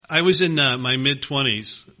I was in my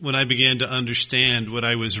mid-20s when I began to understand what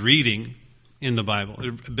I was reading in the Bible.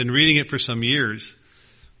 I've been reading it for some years,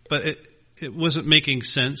 but it wasn't making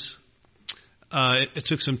sense. It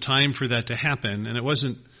took some time for that to happen, and it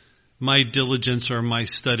wasn't my diligence or my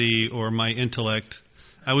study or my intellect.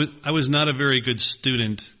 I was not a very good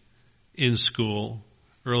student in school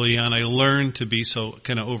early on. I learned to be so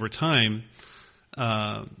kind of over time.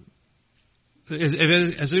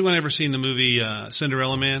 Has anyone ever seen the movie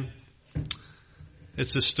Cinderella Man?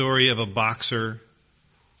 It's the story of a boxer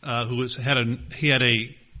who had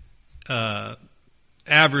a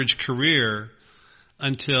average career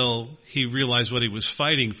until he realized what he was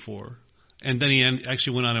fighting for, and then he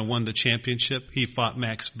actually went on and won the championship. He fought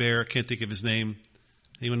Max Baer. Can't think of his name.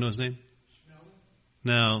 Anyone know his name?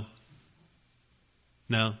 No,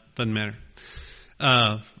 doesn't matter.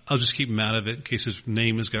 I'll just keep him out of it in case his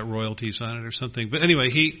name has got royalties on it or something. But anyway,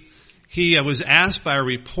 he was asked by a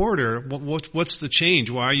reporter, what's the change?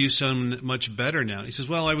 Why are you so much better now? He says,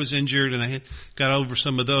 well, I was injured and I got over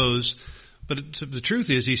some of those. But the truth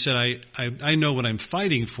is, he said, I know what I'm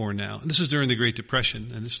fighting for now. And this was during the Great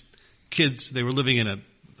Depression. And this kids, they were living in a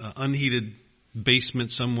unheated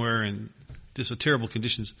basement somewhere and just terrible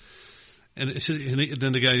conditions. And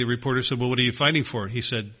then the reporter said, well, what are you fighting for? He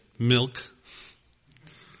said, milk.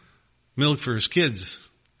 Milk for his kids.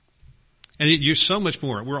 And you're so much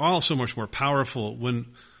more, we're all so much more powerful when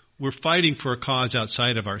we're fighting for a cause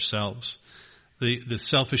outside of ourselves. The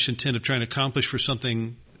selfish intent of trying to accomplish for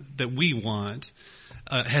something that we want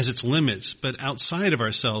has its limits, but outside of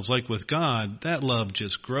ourselves, like with God, that love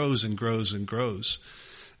just grows and grows and grows.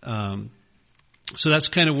 So that's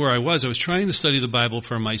kind of where I was. I was trying to study the Bible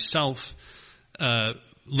for myself,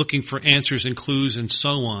 looking for answers and clues and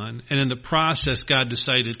so on. And in the process, God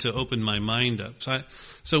decided to open my mind up.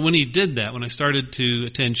 So when he did that, when I started to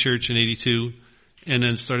attend church in 82 and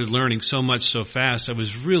then started learning so much so fast, I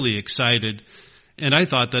was really excited. And I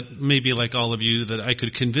thought that maybe like all of you, that I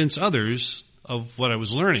could convince others of what I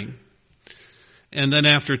was learning. And then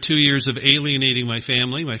after 2 years of alienating my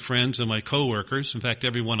family, my friends, and my coworkers, in fact,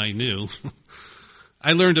 everyone I knew,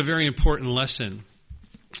 I learned a very important lesson.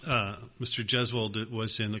 Mr. Jeswell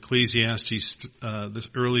was in Ecclesiastes this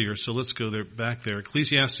earlier, so let's go back there.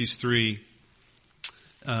 Ecclesiastes 3.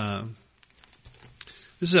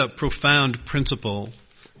 This is a profound principle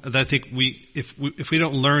that I think if we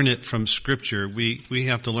don't learn it from Scripture, we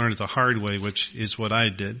have to learn it the hard way, which is what I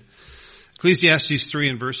did. Ecclesiastes 3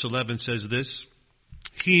 and verse 11 says this: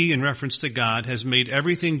 He, in reference to God, has made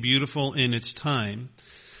everything beautiful in its time,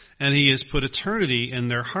 and he has put eternity in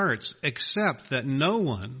their hearts, except that no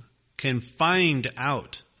one can find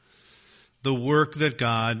out the work that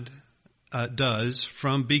God does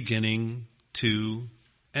from beginning to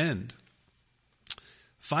end.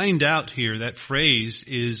 Find out here, that phrase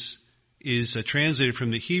is translated from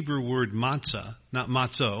the Hebrew word matzah, not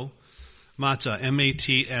matzo, matzah,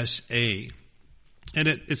 M-A-T-S-A. And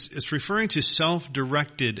it's referring to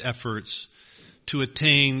self-directed efforts to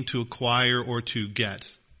attain, to acquire, or to get.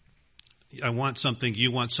 I want something, you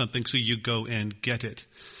want something, so you go and get it.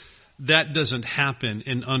 That doesn't happen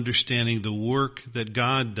in understanding the work that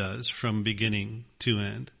God does from beginning to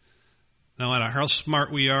end. No matter how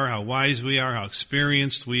smart we are, how wise we are, how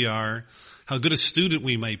experienced we are, how good a student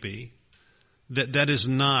we might be, that is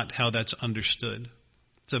not how that's understood.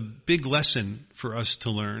 It's a big lesson for us to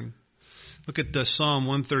learn. Look at Psalm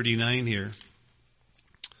 139 here.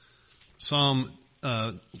 Psalm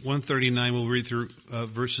 139, we'll read through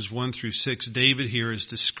verses 1 through 6. David here is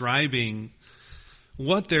describing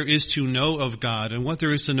what there is to know of God and what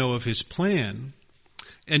there is to know of his plan.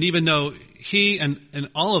 And even though he and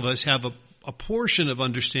all of us have a portion of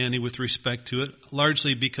understanding with respect to it,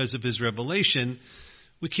 largely because of his revelation,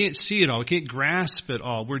 we can't see it all. We can't grasp it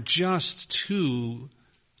all. We're just too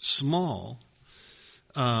small.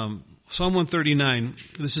 Psalm 139,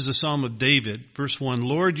 this is a psalm of David, verse 1,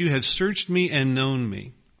 Lord, you have searched me and known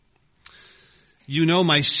me. You know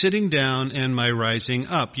my sitting down and my rising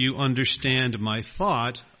up. You understand my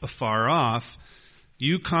thought afar off.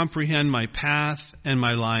 You comprehend my path and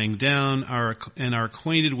my lying down and are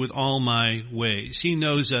acquainted with all my ways. He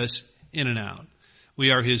knows us in and out.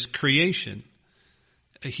 We are his creation.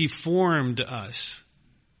 He formed us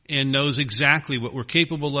and knows exactly what we're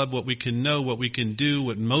capable of, what we can know, what we can do,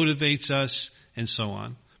 what motivates us, and so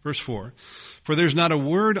on. Verse 4, For there's not a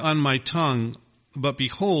word on my tongue, but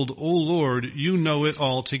behold, O Lord, you know it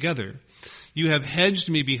altogether. You have hedged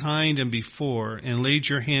me behind and before, and laid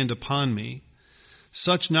your hand upon me.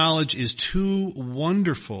 Such knowledge is too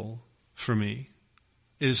wonderful for me.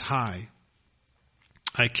 It is high.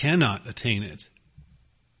 I cannot attain it.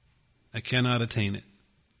 I cannot attain it.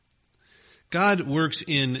 God works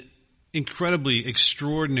in incredibly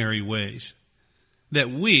extraordinary ways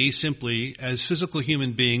that we simply, as physical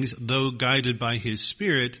human beings, though guided by His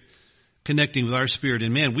Spirit, connecting with our spirit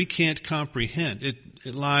and man, we can't comprehend.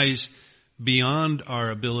 It lies beyond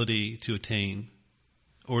our ability to attain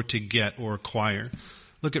or to get or acquire.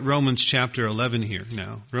 Look at Romans chapter 11 here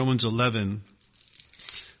now. Romans 11,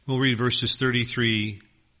 we'll read verses 33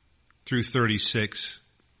 through 36.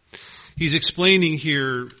 He's explaining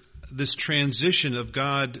here this transition of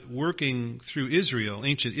God working through Israel,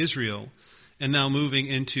 ancient Israel, and now moving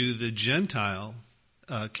into the Gentile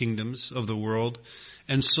kingdoms of the world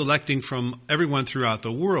and selecting from everyone throughout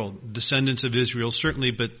the world, descendants of Israel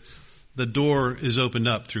certainly, but the door is opened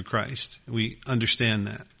up through Christ. We understand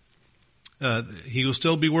that. He will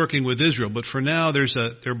still be working with Israel, but for now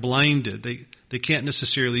they're blinded. They can't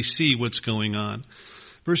necessarily see what's going on.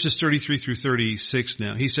 Verses 33 through 36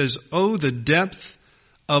 now. He says, "Oh, the depth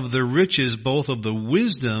of the riches both of the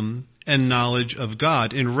wisdom and knowledge of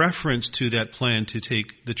God," in reference to that plan to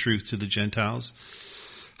take the truth to the Gentiles.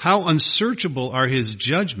 "How unsearchable are His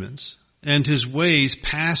judgments and His ways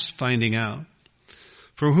past finding out.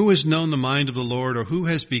 For who has known the mind of the Lord, or who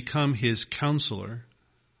has become His counselor?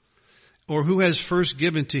 Or who has first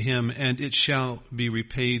given to Him, and it shall be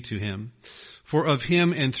repaid to Him? For of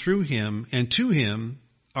Him and through Him and to Him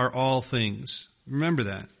are all things." Remember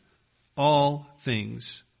that. All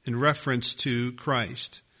things, in reference to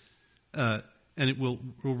Christ. And we'll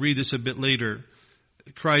read this a bit later.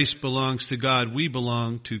 Christ belongs to God. We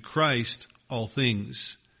belong to Christ. All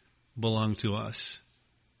things belong to us.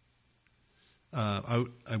 I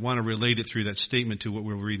want to relate it through that statement to what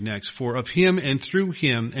we'll read next. "For of Him and through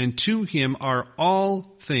Him and to Him are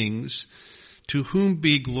all things, to whom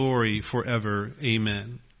be glory forever.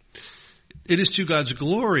 Amen." It is to God's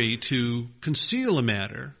glory to conceal a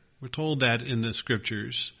matter. We're told that in the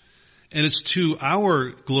Scriptures. And it's to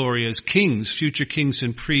our glory as kings, future kings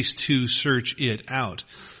and priests, to search it out.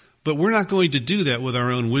 But we're not going to do that with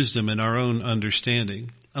our own wisdom and our own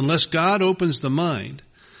understanding. Unless God opens the mind,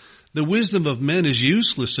 the wisdom of men is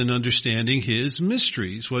useless in understanding His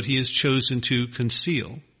mysteries, what He has chosen to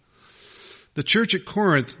conceal. The church at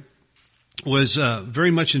Corinth was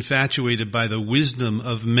very much infatuated by the wisdom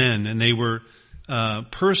of men, and they were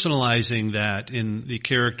personalizing that in the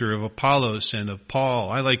character of Apollos and of Paul.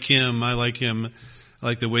 I like him, I like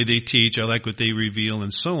the way they teach, I like what they reveal,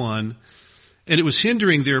 and so on. And it was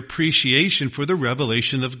hindering their appreciation for the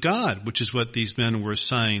revelation of God, which is what these men were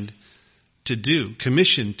assigned to do,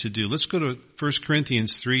 commissioned to do. Let's go to 1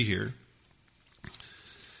 Corinthians 3 here.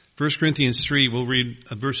 1 Corinthians 3, we'll read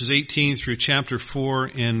verses 18 through chapter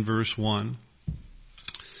 4 and verse 1.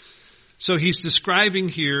 So he's describing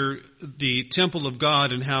here the temple of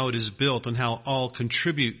God and how it is built and how all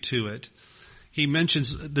contribute to it. He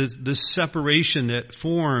mentions the separation that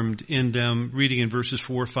formed in them, reading in verses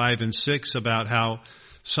 4, 5, and 6 about how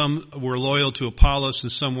some were loyal to Apollos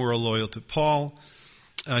and some were loyal to Paul.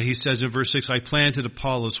 He says in verse 6, "I planted,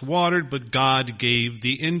 Apollos watered, but God gave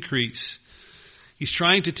the increase." He's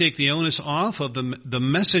trying to take the onus off of the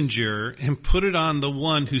messenger and put it on the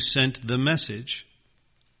one who sent the message.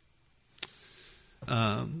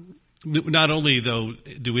 Not only, though,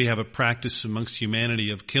 do we have a practice amongst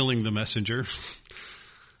humanity of killing the messenger.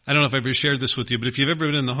 I don't know if I've ever shared this with you, but if you've ever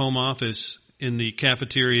been in the home office, in the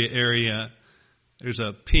cafeteria area, there's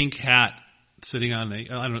a pink hat sitting on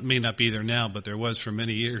it may not be there now, but there was for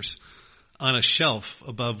many years, on a shelf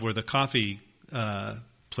above where the coffee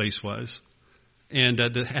place was. And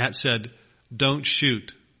the hat said, "Don't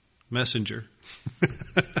shoot, messenger."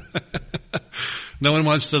 No one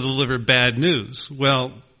wants to deliver bad news.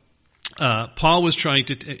 Well, Paul was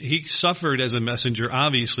he suffered as a messenger,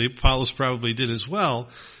 obviously. Apollos probably did as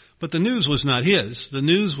well. But the news was not his. The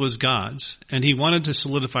news was God's. And he wanted to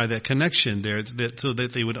solidify that connection there so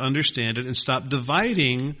that they would understand it and stop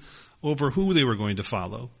dividing over who they were going to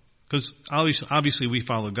follow. Because obviously we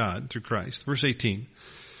follow God through Christ. Verse 18.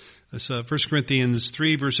 That's 1 Corinthians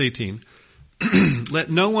 3, verse 18.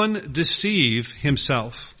 "Let no one deceive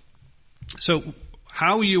himself." So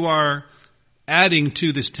how you are adding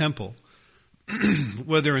to this temple,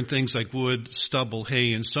 whether in things like wood, stubble,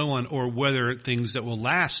 hay, and so on, or whether things that will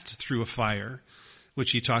last through a fire,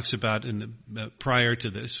 which he talks about prior to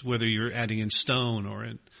this, whether you're adding in stone or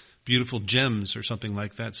in beautiful gems or something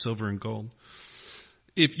like that, silver and gold.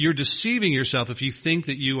 If you're deceiving yourself, if you think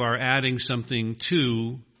that you are adding something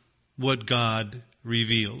to what God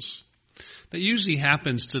reveals. That usually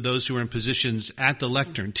happens to those who are in positions at the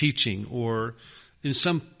lectern, teaching, or in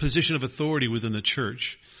some position of authority within the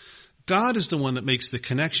church. God is the one that makes the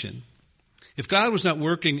connection. If God was not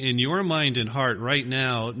working in your mind and heart right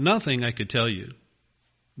now, nothing I could tell you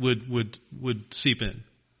would seep in.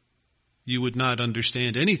 You would not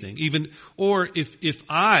understand anything. If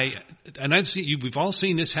we've all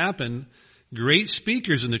seen this happen, great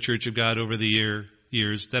speakers in the Church of God over the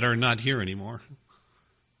years that are not here anymore,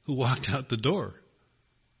 who walked out the door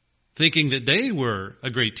thinking that they were a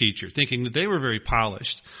great teacher, thinking that they were very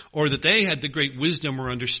polished, or that they had the great wisdom or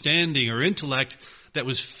understanding or intellect that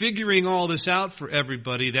was figuring all this out for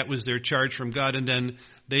everybody. That was their charge from God, and then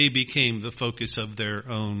they became the focus of their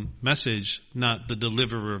own message, not the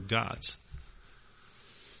deliverer of God's.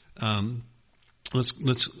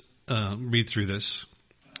 Let's read through this.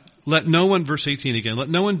 Let no one, verse 18 again, let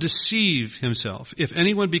no one deceive himself. If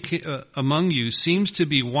anyone among you seems to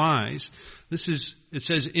be wise, it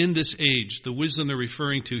says in this age, the wisdom they're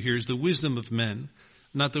referring to here is the wisdom of men,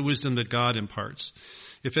 not the wisdom that God imparts.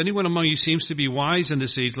 If anyone among you seems to be wise in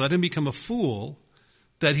this age, let him become a fool,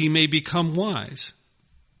 that he may become wise.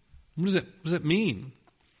 What does that mean?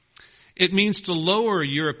 It means to lower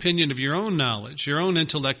your opinion of your own knowledge, your own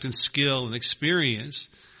intellect and skill and experience,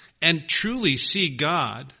 and truly see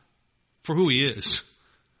God for who he is.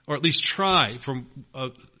 Or at least try from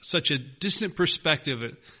such a distant perspective,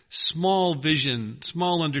 a small vision,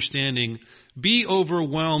 small understanding, be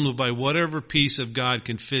overwhelmed by whatever piece of God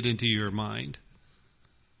can fit into your mind.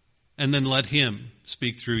 And then let him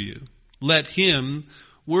speak through you. Let him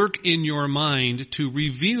work in your mind to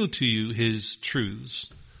reveal to you his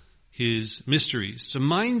truths, his mysteries. It's a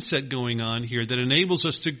mindset going on here that enables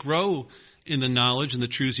us to grow in the knowledge and the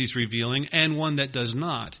truths he's revealing, and one that does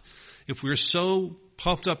not. If we're so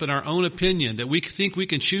puffed up in our own opinion that we think we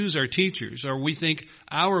can choose our teachers, or we think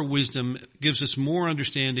our wisdom gives us more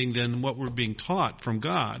understanding than what we're being taught from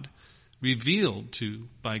God, revealed to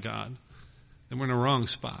by God, then we're in a wrong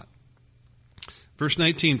spot. Verse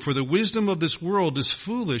 19, for the wisdom of this world is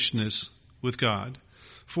foolishness with God.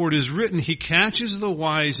 For it is written, he catches the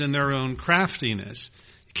wise in their own craftiness.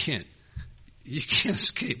 You can't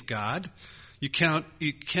escape God. You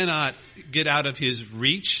cannot get out of his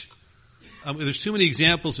reach. There's too many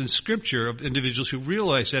examples in Scripture of individuals who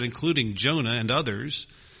realize that, including Jonah and others.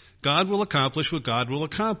 God will accomplish what God will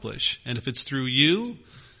accomplish. And if it's through you,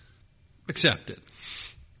 accept it.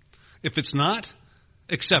 If it's not,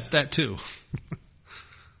 accept that too.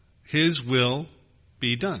 His will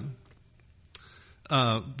be done.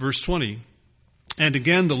 Verse 20. And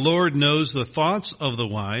again, the Lord knows the thoughts of the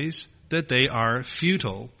wise, that they are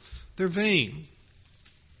futile. They're vain.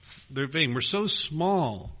 They're vain. We're so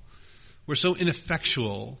small. We're so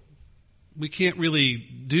ineffectual. We can't really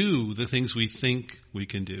do the things we think we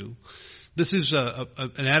can do. This is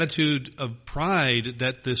an attitude of pride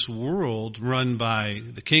that this world, run by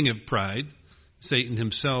the king of pride, Satan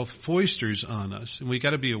himself, foisters on us, and we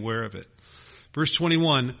got to be aware of it. Verse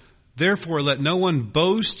 21, therefore let no one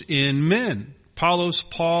boast in men, Apollos,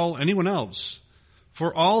 Paul, anyone else,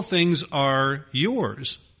 for all things are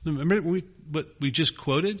yours. Remember what we just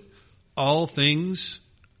quoted? All things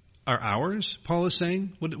are ours, Paul is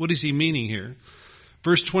saying. What is he meaning here?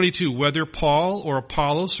 Verse 22, whether Paul or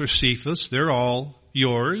Apollos or Cephas, they're all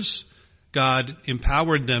yours. God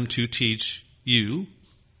empowered them to teach you.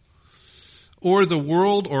 Or the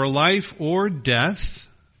world or life or death,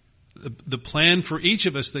 the plan for each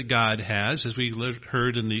of us that God has, as we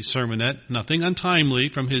heard in the sermonette, nothing untimely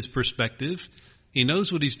from his perspective. He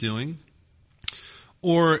knows what he's doing.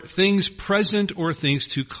 Or things present or things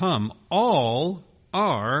to come, all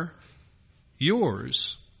are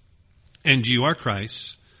yours. And you are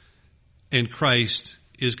Christ's, and Christ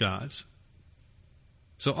is God's.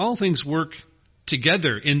 So all things work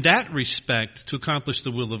together in that respect to accomplish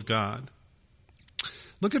the will of God.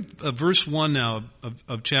 Look at verse 1 now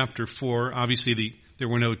of chapter 4. Obviously, there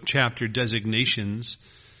were no chapter designations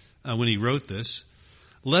when he wrote this.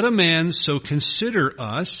 Let a man so consider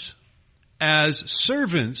us as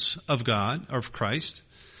servants of God, of Christ,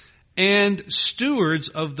 and stewards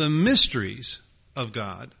of the mysteries of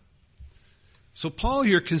God. So Paul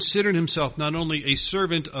here considered himself not only a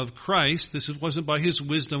servant of Christ, this wasn't by his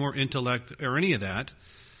wisdom or intellect or any of that,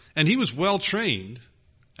 and he was well trained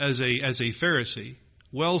as a Pharisee,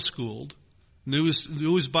 well schooled, knew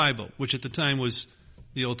his Bible, which at the time was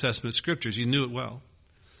the Old Testament scriptures. He knew it well,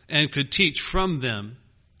 and could teach from them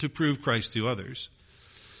to prove Christ to others.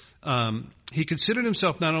 He considered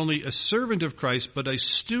himself not only a servant of Christ, but a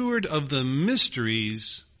steward of the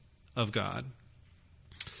mysteries of God.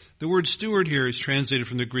 The word steward here is translated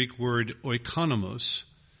from the Greek word oikonomos,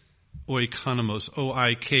 O-I-K-O-N-O-M-O-S.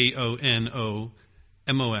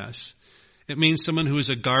 It means someone who is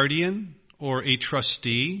a guardian or a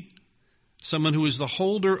trustee, someone who is the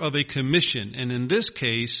holder of a commission, and in this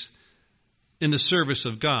case, in the service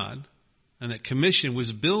of God. And that commission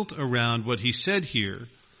was built around what he said here,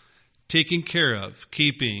 taking care of,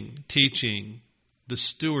 keeping, teaching, the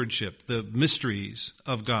stewardship, the mysteries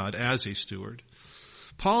of God as a steward.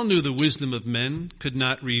 Paul knew the wisdom of men could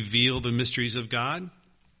not reveal the mysteries of God.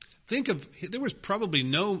 There was probably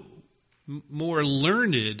no more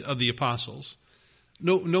learned of the apostles,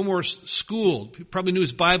 no more schooled. He probably knew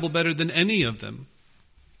his Bible better than any of them,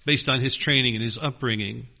 based on his training and his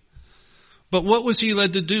upbringing. But what was he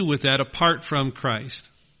led to do with that apart from Christ?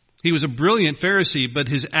 He was a brilliant Pharisee, but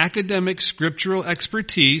his academic scriptural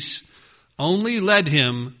expertise only led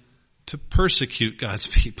him to persecute God's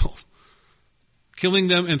people, killing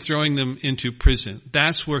them and throwing them into prison.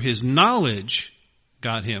 That's where his knowledge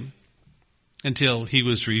got him until he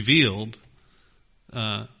was revealed.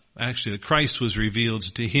 Actually, Christ was revealed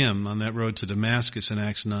to him on that road to Damascus in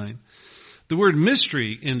Acts 9. The word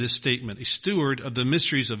mystery in this statement, a steward of the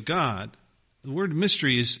mysteries of God, the word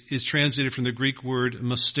mystery is translated from the Greek word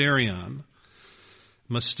mysterion.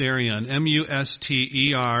 Mysterion,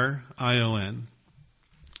 M-U-S-T-E-R-I-O-N.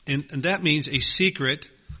 And that means a secret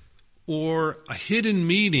or a hidden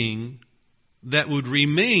meaning that would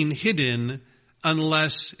remain hidden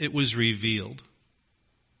unless it was revealed.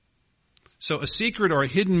 So a secret or a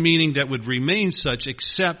hidden meaning that would remain such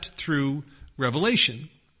except through revelation.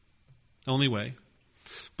 Only way.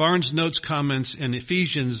 Barnes notes comments in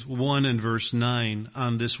Ephesians 1 and verse 9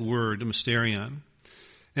 on this word, mysterion,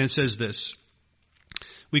 and says this: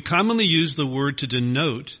 we commonly use the word to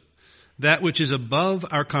denote that which is above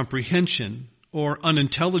our comprehension or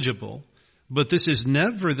unintelligible, but this is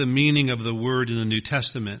never the meaning of the word in the New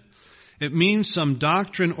Testament. It means some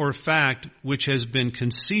doctrine or fact which has been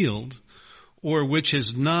concealed, or which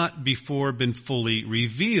has not before been fully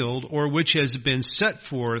revealed, or which has been set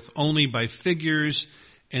forth only by figures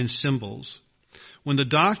and symbols. When the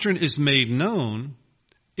doctrine is made known,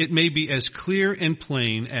 it may be as clear and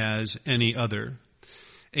plain as any other.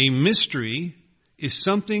 A mystery is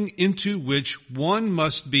something into which one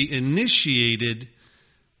must be initiated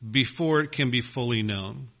before it can be fully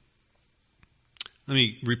known. Let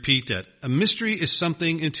me repeat that. A mystery is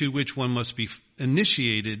something into which one must be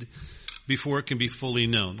initiated before it can be fully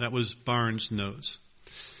known. That was Barnes' notes.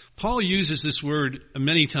 Paul uses this word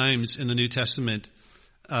many times in the New Testament,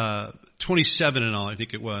 27 in all, I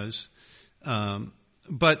think it was.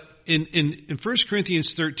 But in 1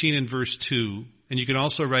 Corinthians 13 and verse 2, and you can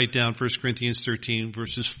also write down 1 Corinthians 13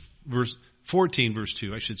 verse 14 verse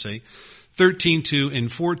 2, I should say, 13:2 and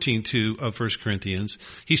 14:2 of 1 Corinthians.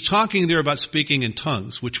 He's talking there about speaking in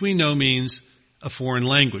tongues, which we know means a foreign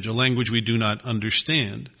language, a language we do not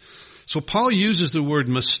understand. So Paul uses the word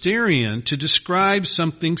mysterion to describe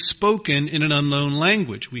something spoken in an unknown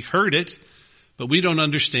language. We heard it, but we don't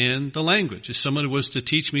understand the language. If someone was to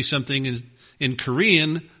teach me something in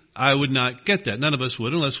Korean, I would not get that. None of us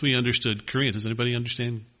would unless we understood Korean. Does anybody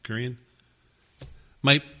understand Korean?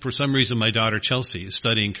 For some reason, my daughter Chelsea is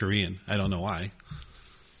studying Korean. I don't know why.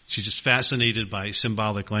 She's just fascinated by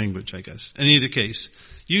symbolic language, I guess. In either case,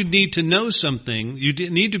 you need to know something. You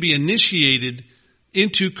need to be initiated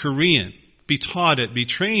into Korean, be taught it, be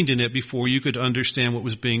trained in it before you could understand what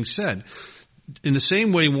was being said. In the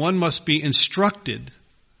same way, one must be instructed,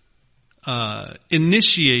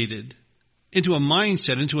 initiated into a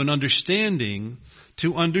mindset, into an understanding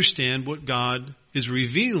to understand what God is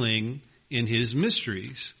revealing in his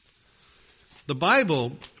mysteries. The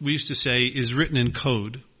Bible, we used to say, is written in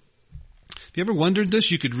code. Have you ever wondered this?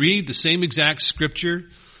 You could read the same exact scripture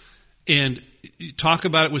and talk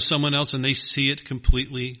about it with someone else and they see it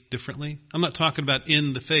completely differently. I'm not talking about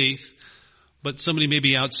in the faith, but somebody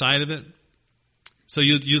maybe outside of it. So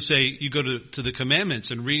you say, you go to the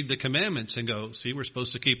commandments and read the commandments and go, see, we're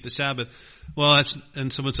supposed to keep the Sabbath. Well,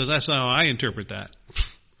 and someone says, that's not how I interpret that.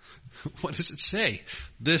 What does it say?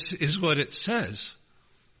 This is what it says.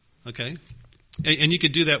 Okay? And you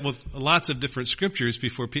could do that with lots of different scriptures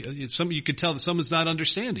before you could tell that someone's not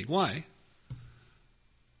understanding. Why?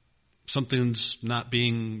 Something's not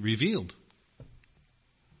being revealed.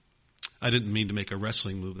 I didn't mean to make a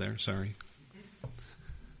wrestling move there. Sorry.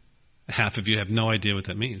 Half of you have no idea what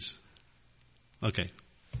that means. Okay.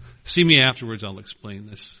 See me afterwards. I'll explain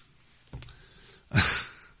this.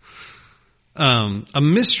 A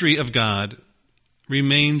mystery of God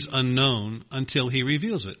remains unknown until he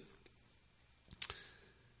reveals it.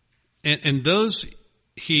 And those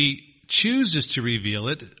he chooses to reveal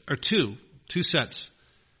it are two sets.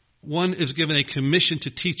 One is given a commission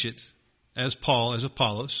to teach it, as Paul, as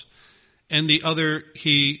Apollos, and the other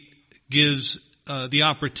he gives the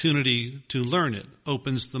opportunity to learn it,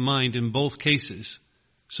 opens the mind in both cases,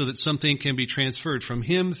 so that something can be transferred from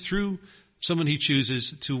him through someone he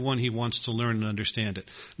chooses to one he wants to learn and understand it.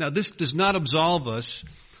 Now, this does not absolve us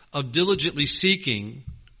of diligently seeking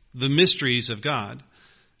the mysteries of God.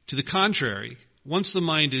 To the contrary, once the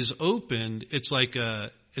mind is opened, it's like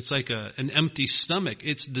an empty stomach.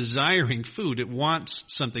 It's desiring food. It wants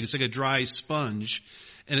something. It's like a dry sponge,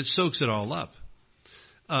 and it soaks it all up.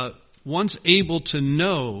 Once able to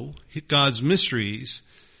know God's mysteries,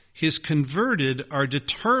 his converted are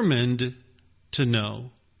determined to know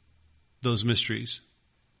those mysteries.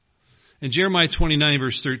 In Jeremiah 29,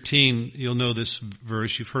 verse 13, you'll know this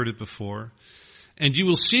verse. You've heard it before. And you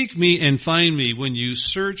will seek me and find me when you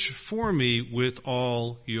search for me with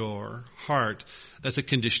all your heart. That's a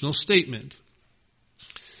conditional statement.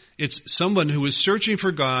 It's someone who is searching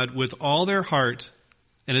for God with all their heart.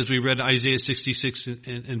 And as we read Isaiah 66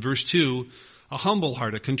 and verse 2, a humble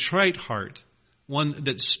heart, a contrite heart, one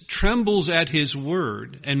that trembles at his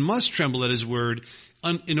word and must tremble at his word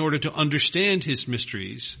in order to understand his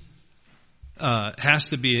mysteries, has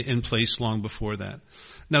to be in place long before that.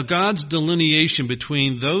 Now, God's delineation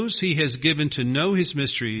between those he has given to know his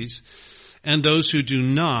mysteries and those who do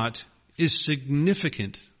not is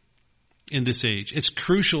significant in this age. It's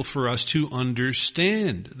crucial for us to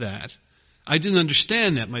understand that. I didn't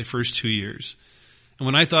understand that my first 2 years. And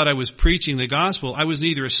when I thought I was preaching the gospel, I was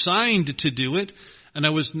neither assigned to do it, and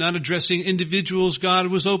I was not addressing individuals God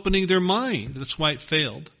was opening their mind. That's why it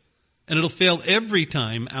failed. And it'll fail every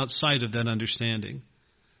time outside of that understanding.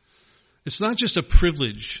 It's not just a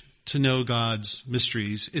privilege to know God's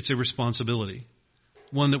mysteries. It's a responsibility.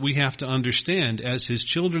 One that we have to understand as his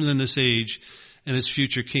children in this age and as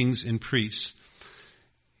future kings and priests.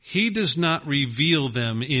 He does not reveal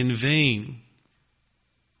them in vain.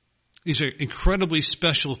 These are incredibly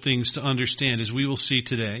special things to understand, as we will see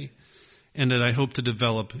today, and that I hope to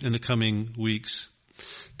develop in the coming weeks.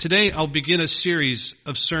 Today, I'll begin a series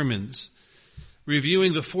of sermons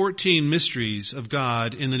reviewing the 14 mysteries of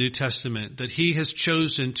God in the New Testament that he has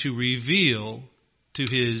chosen to reveal to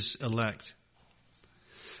his elect.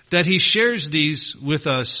 That he shares these with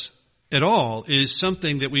us at all is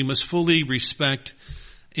something that we must fully respect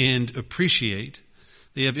and appreciate.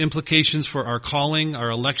 They have implications for our calling, our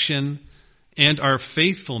election, and our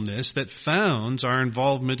faithfulness that founds our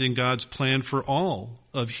involvement in God's plan for all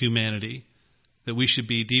of humanity that we should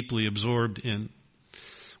be deeply absorbed in.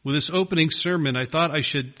 With this opening sermon, I thought I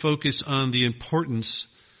should focus on the importance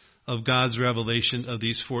of God's revelation of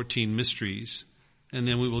these 14 mysteries, and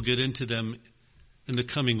then we will get into them in the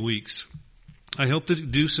coming weeks. I hope to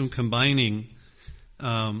do some combining,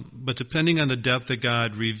 but depending on the depth that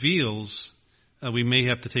God reveals, we may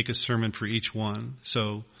have to take a sermon for each one.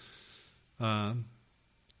 So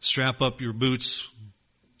strap up your boots.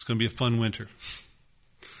 It's going to be a fun winter.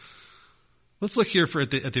 Let's look here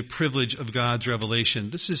at the privilege of God's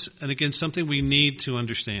revelation. This is, and again, something we need to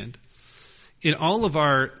understand. In all of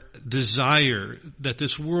our desire that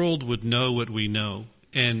this world would know what we know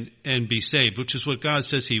and be saved, which is what God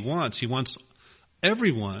says he wants. He wants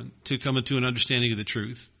everyone to come into an understanding of the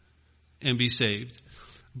truth and be saved.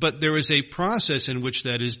 But there is a process in which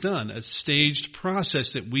that is done, a staged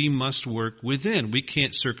process that we must work within. We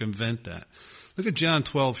can't circumvent that. Look at John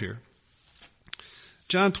 12 here.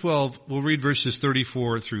 John 12, we'll read verses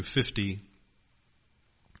 34 through 50.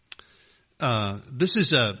 This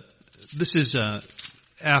is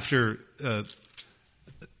after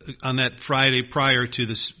on that Friday prior to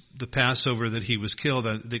the Passover that he was killed,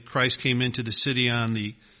 that Christ came into the city on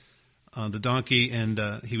the donkey, and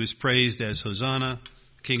he was praised as Hosanna,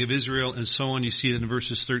 King of Israel, and so on. You see that in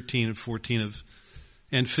verses 13 and 14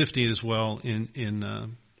 and 15 as well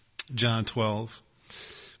in John 12.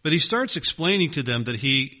 But he starts explaining to them that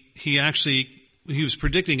he was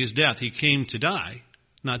predicting his death. He came to die,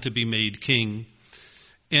 not to be made king.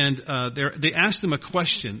 And they asked him a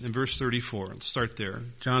question in verse 34. Let's start there.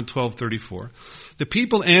 John 12:34. The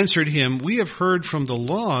people answered him, "We have heard from the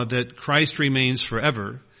law that Christ remains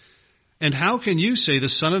forever. And how can you say the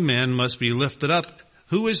Son of Man must be lifted up?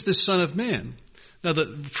 Who is the Son of Man?" Now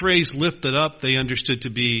the phrase lifted up they understood to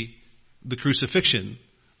be the crucifixion.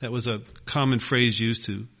 That was a common phrase used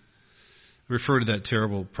to refer to that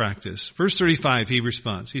terrible practice. Verse 35, he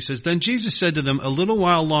responds. He says, "Then Jesus said to them, a little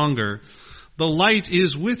while longer, the light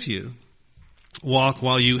is with you. Walk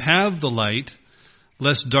while you have the light,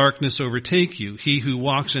 lest darkness overtake you. He who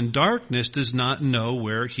walks in darkness does not know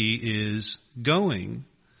where he is going."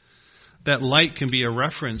 That light can be a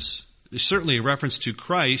reference, certainly a reference to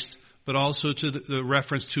Christ, but also to the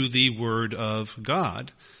reference to the Word of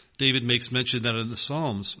God. David makes mention of that in the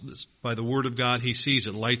Psalms. By the word of God he sees,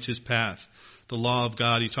 it lights his path. The law of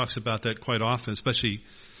God, he talks about that quite often, especially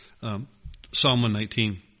Psalm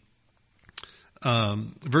 119.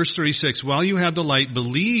 Verse 36, while you have the light,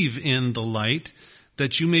 believe in the light,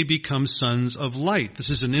 that you may become sons of light.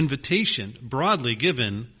 This is an invitation broadly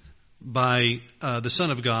given by the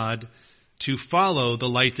Son of God to follow the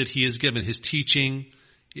light that he has given, his teaching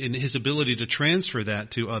and his ability to transfer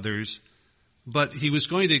that to others. But he was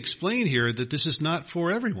going to explain here that this is not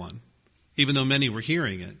for everyone, even though many were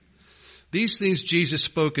hearing it. These things Jesus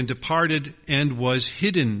spoke and departed and was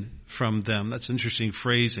hidden from them. That's interesting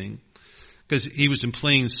phrasing, because he was in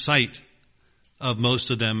plain sight of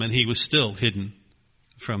most of them and he was still hidden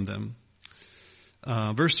from them.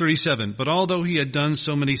 Verse 37, but although he had done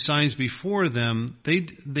so many signs before them,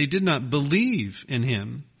 they did not believe in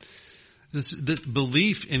him. The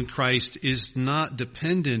belief in Christ is not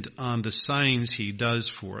dependent on the signs he does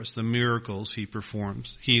for us, the miracles he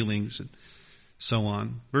performs, healings, and so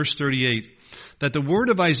on. Verse 38, that the word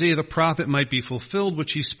of Isaiah the prophet might be fulfilled,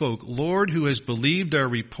 which he spoke, Lord, who has believed our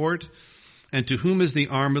report, and to whom has the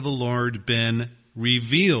arm of the Lord been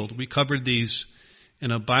revealed? We covered these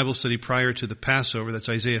in a Bible study prior to the Passover. That's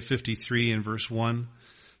Isaiah 53 and verse 1,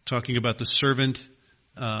 talking about the servant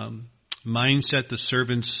mindset, the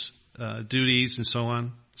servant's duties and so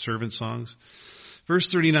on, servant songs. Verse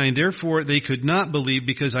 39, therefore they could not believe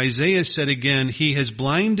because Isaiah said again, he has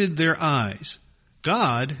blinded their eyes.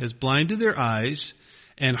 God has blinded their eyes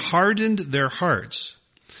and hardened their hearts,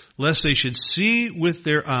 lest they should see with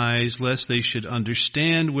their eyes, lest they should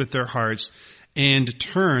understand with their hearts, and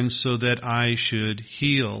turn so that I should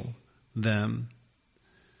heal them.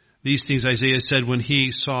 These things Isaiah said when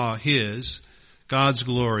he saw God's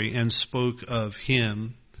glory, and spoke of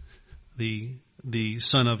him, the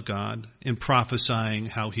Son of God, in prophesying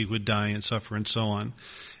how he would die and suffer and so on.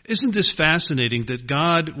 Isn't this fascinating that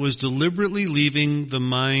God was deliberately leaving the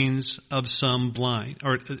minds of some blind,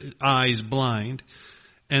 or eyes blind,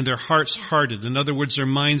 and their hearts hardened? In other words, their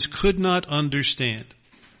minds could not understand.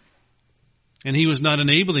 And he was not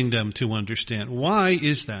enabling them to understand. Why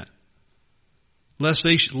is that? Lest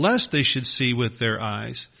they should see with their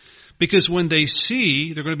eyes. Because when they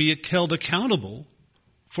see, they're going to be held accountable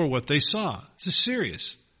for what they saw. This is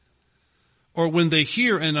serious. Or when they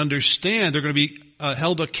hear and understand, they're going to be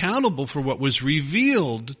held accountable for what was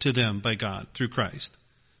revealed to them by God through Christ.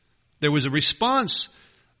 There was a response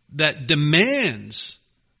that demands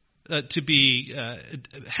to be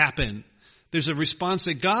happen. There's a response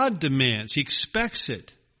that God demands. He expects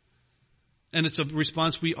it. And it's a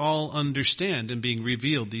response we all understand in being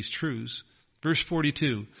revealed, these truths. Verse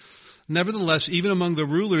 42. Nevertheless, even among the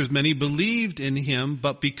rulers, many believed in him,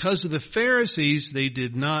 but because of the Pharisees, they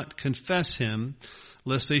did not confess him,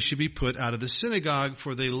 lest they should be put out of the synagogue,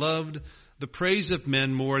 for they loved the praise of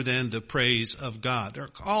men more than the praise of God. There are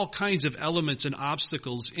all kinds of elements and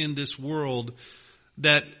obstacles in this world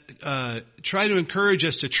that try to encourage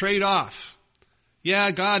us to trade off.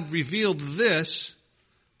 Yeah, God revealed this,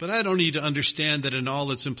 but I don't need to understand that in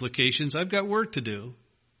all its implications. I've got work to do.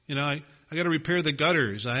 You know, I got to repair the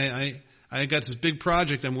gutters. I got this big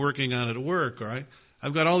project I'm working on at work, or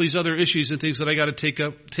I've got all these other issues and things that I got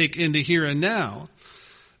to take into here and now.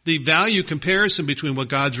 The value comparison between what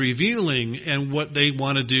God's revealing and what they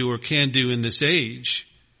want to do or can do in this age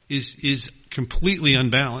is completely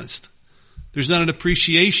unbalanced. There's not an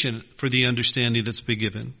appreciation for the understanding that's been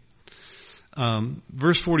given.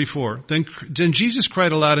 Verse 44, then Jesus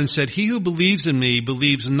cried aloud and said, he who believes in me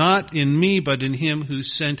believes not in me, but in him who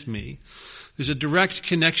sent me. There's a direct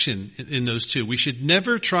connection in those two. We should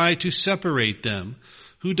never try to separate them.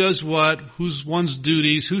 Who does what? Who's one's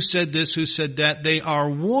duties? Who said this? Who said that? They are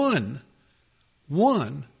one.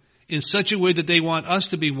 One. In such a way that they want us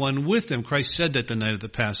to be one with them. Christ said that the night of the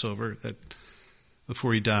Passover, that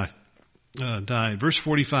before he died. Verse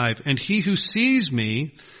 45, and he who sees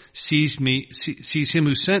him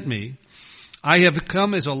who sent me. I have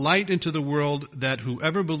come as a light into the world, that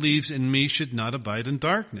whoever believes in me should not abide in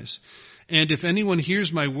darkness. And if anyone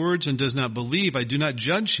hears my words and does not believe, I do not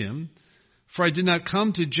judge him, for I did not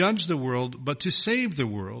come to judge the world, but to save the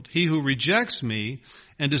world. He who rejects me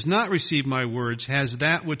and does not receive my words has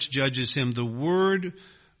that which judges him. The word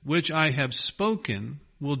which I have spoken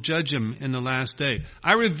will judge him in the last day.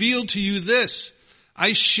 I revealed to you this.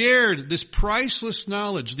 I shared this priceless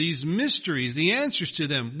knowledge, these mysteries, the answers to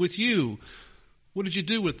them with you. What did you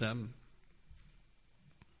do with them?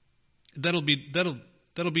 That'll be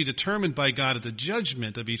determined by God at the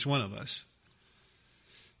judgment of each one of us.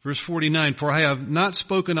 Verse 49, for I have not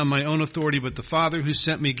spoken on my own authority, but the Father who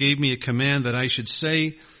sent me gave me a command that I should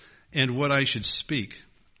say and what I should speak.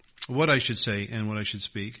 what I should say and what I should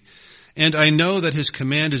speak. And I know that his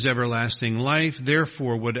command is everlasting life.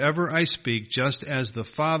 Therefore, whatever I speak, just as the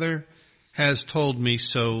Father has told me,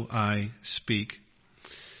 so I speak.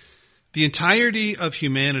 The entirety of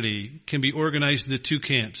humanity can be organized into two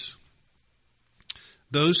camps.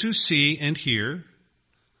 Those who see and hear,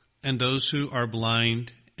 and those who are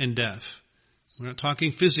blind and deaf. We're not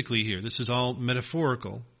talking physically here. This is all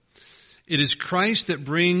metaphorical. It is Christ that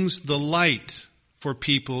brings the light for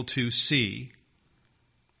people to see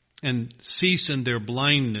and cease in their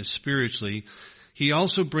blindness spiritually. He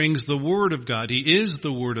also brings the Word of God. He is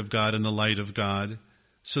the Word of God and the light of God,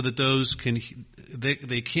 so that those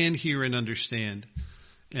they can hear and understand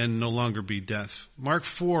and no longer be deaf. Mark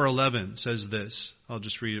 4:11 says this. I'll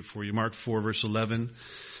just read it for you. Mark 4 verse 11.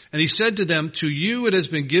 And he said to them, to you it has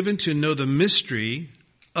been given to know the mystery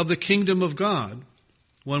of the kingdom of God.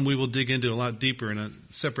 One we will dig into a lot deeper in a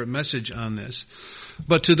separate message on this.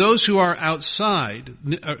 But to those who are outside,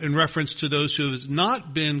 in reference to those who have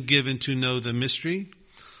not been given to know the mystery,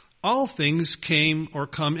 all things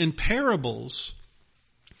come in parables.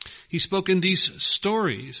 He spoke in these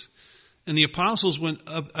stories. And the apostles went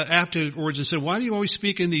up afterwards and said, why do you always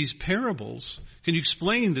speak in these parables? Can you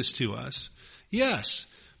explain this to us? Yes,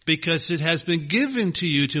 because it has been given to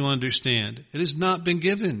you to understand. It has not been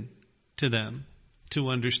given to them to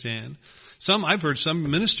understand. I've heard some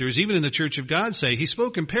ministers, even in the Church of God, say he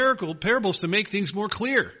spoke in parables to make things more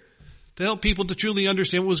clear, to help people to truly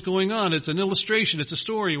understand what was going on. It's an illustration, it's a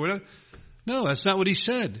story, whatever. No, that's not what he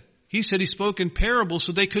said. He said he spoke in parables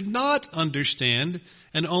so they could not understand,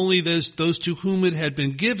 and only those to whom it had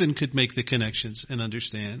been given could make the connections and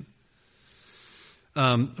understand.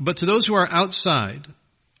 But to those who are outside,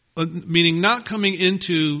 meaning not coming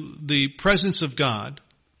into the presence of God,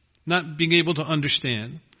 not being able to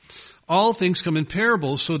understand, all things come in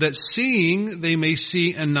parables, so that seeing they may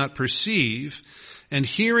see and not perceive, and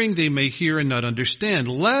hearing they may hear and not understand,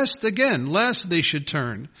 lest they should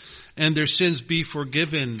turn and their sins be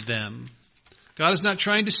forgiven them. God is not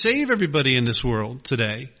trying to save everybody in this world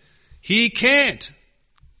today. He can't.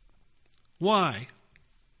 Why?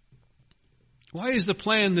 Why is the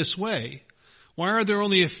plan this way? Why are there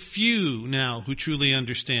only a few now who truly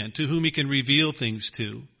understand, to whom he can reveal things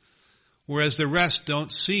to? Whereas the rest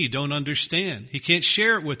don't see, don't understand. He can't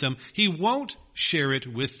share it with them. He won't share it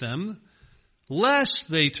with them lest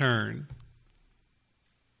they turn.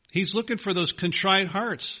 He's looking for those contrite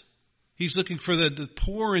hearts. He's looking for the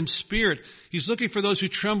poor in spirit. He's looking for those who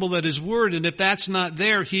tremble at his word. And if that's not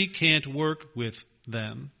there, he can't work with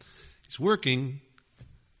them. He's working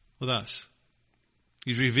with us.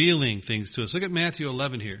 He's revealing things to us. Look at Matthew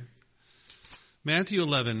 11 here. Matthew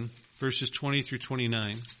 11, verses 20 through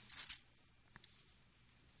 29.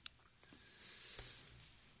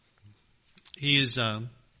 He is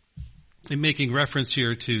making reference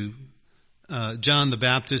here to John the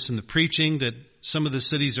Baptist and the preaching that some of the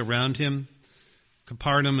cities around him,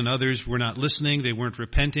 Capernaum and others, were not listening. They weren't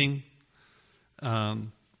repenting.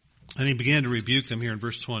 And he began to rebuke them here in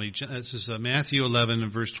verse 20. This is Matthew 11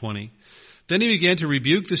 and verse 20. Then he began to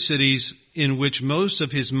rebuke the cities in which most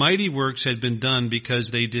of his mighty works had been done because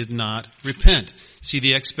they did not repent. See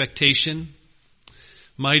the expectation?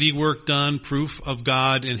 Mighty work done, proof of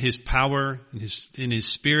God and his power in his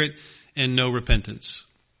spirit, and no repentance.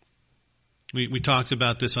 We talked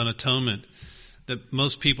about this on atonement, that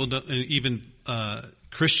most people don't, even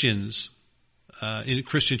Christians in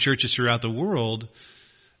Christian churches throughout the world,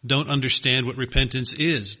 don't understand what repentance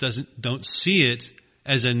is. Don't see it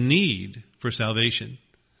as a need for salvation.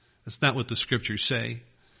 That's not what the scriptures say.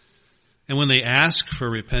 And when they ask for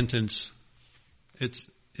repentance,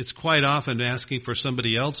 it's quite often asking for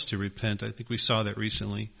somebody else to repent. I think we saw that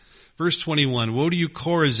recently. Verse 21, woe to you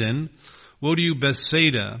Chorazin, woe to you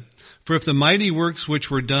Bethsaida, for if the mighty works which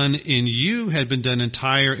were done in you had been done in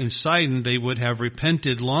Tyre and Sidon, they would have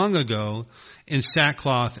repented long ago in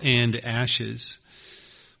sackcloth and ashes.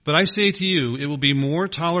 But I say to you, it will be more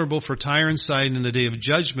tolerable for Tyre and Sidon in the day of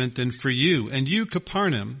judgment than for you. And you,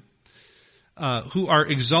 Capernaum, who are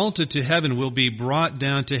exalted to heaven, will be brought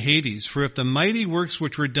down to Hades. For if the mighty works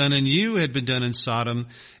which were done in you had been done in Sodom,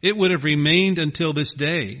 it would have remained until this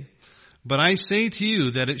day. But I say to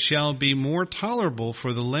you that it shall be more tolerable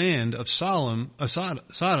for the land of Sodom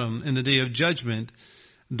in the day of judgment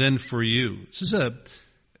than for you. This is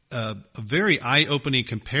a very eye-opening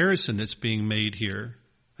comparison that's being made here.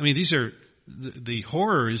 I mean, these are the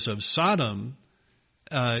horrors of Sodom.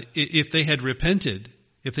 If they had repented,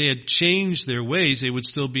 if they had changed their ways, they would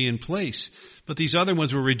still be in place. But these other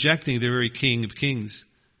ones were rejecting the very King of Kings.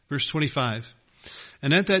 Verse 25.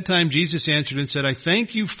 And at that time Jesus answered and said, I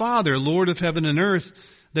thank you, Father, Lord of heaven and earth,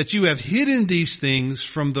 that you have hidden these things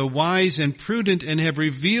from the wise and prudent and have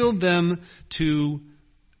revealed them to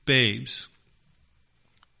babes.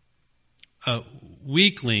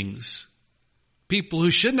 Weaklings, people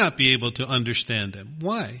who should not be able to understand them.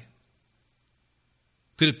 Why?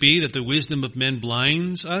 Could it be that the wisdom of men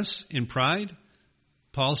blinds us in pride?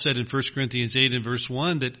 Paul said in 1 Corinthians 8 and verse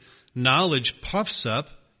 1 that knowledge puffs up,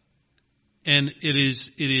 and it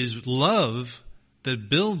is love that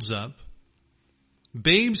builds up.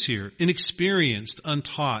 Babes here, inexperienced,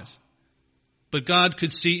 untaught. But God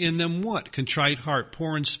could see in them what? Contrite heart,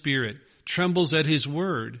 poor in spirit, trembles at his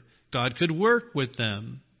word. God could work with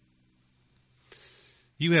them.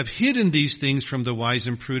 You have hidden these things from the wise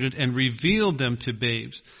and prudent and revealed them to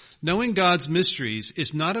babes. Knowing God's mysteries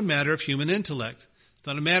is not a matter of human intellect. It's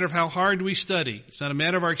not a matter of how hard we study. It's not a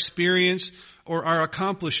matter of our experience or our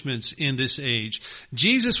accomplishments in this age.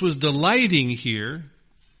 Jesus was delighting here.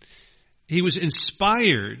 He was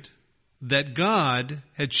inspired that God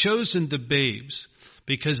had chosen the babes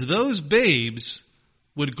because those babes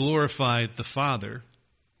would glorify the Father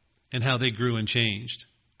and how they grew and changed.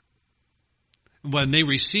 When they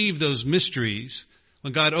received those mysteries,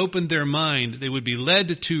 when God opened their mind, they would be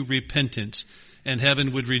led to repentance and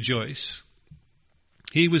heaven would rejoice.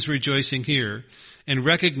 He was rejoicing here and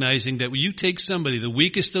recognizing that when you take somebody, the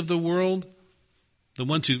weakest of the world, the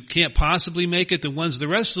ones who can't possibly make it, the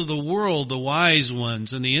rest of the world, the wise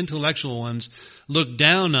ones and the intellectual ones look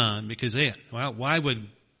down on because why would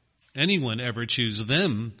anyone ever choose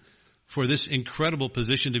them for this incredible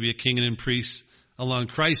position to be a king and priest along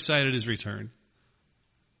Christ's side at his return?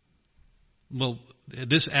 Well,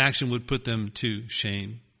 this action would put them to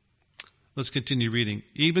shame. Let's continue reading.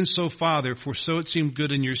 Even so, Father, for so it seemed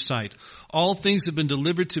good in your sight. All things have been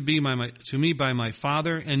delivered to me by my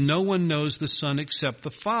Father, and no one knows the Son except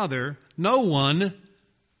the Father. No one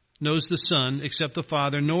knows the Son except the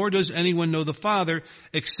Father, nor does anyone know the Father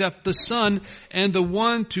except the Son, and the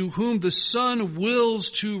one to whom the Son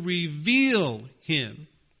wills to reveal him.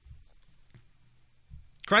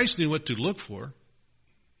 Christ knew what to look for.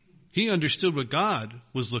 He understood what God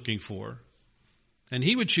was looking for. And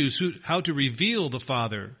he would choose how to reveal the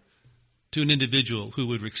Father to an individual who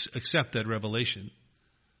would accept that revelation.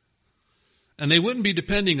 And they wouldn't be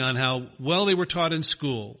depending on how well they were taught in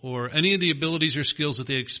school or any of the abilities or skills that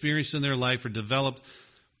they experienced in their life or developed.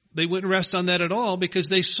 They wouldn't rest on that at all because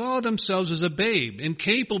they saw themselves as a babe,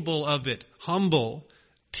 incapable of it, humble,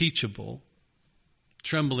 teachable,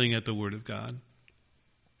 trembling at the word of God.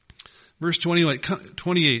 Verse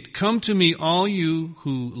 28, come to me, all you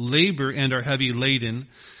who labor and are heavy laden,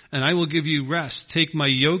 and I will give you rest. Take my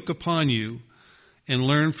yoke upon you and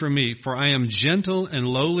learn from me, for I am gentle and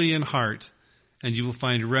lowly in heart, and you will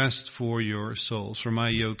find rest for your souls. For my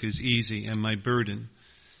yoke is easy and my burden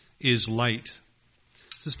is light.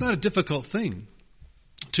 So it's not a difficult thing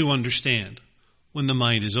to understand when the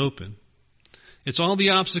mind is open. It's all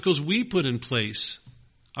the obstacles we put in place,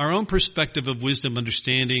 our own perspective of wisdom,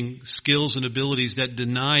 understanding, skills, and abilities that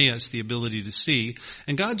deny us the ability to see.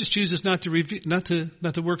 And God just chooses not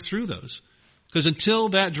to work through those. Because until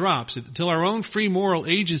that drops, until our own free moral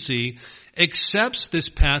agency accepts this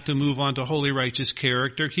path to move on to holy, righteous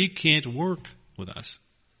character, He can't work with us.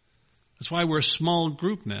 That's why we're a small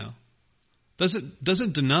group now.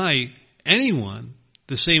 Doesn't deny anyone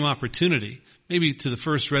the same opportunity, maybe to the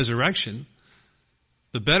first resurrection,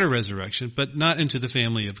 the better resurrection, but not into the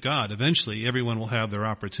family of God. Eventually, everyone will have their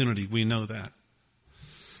opportunity. We know that.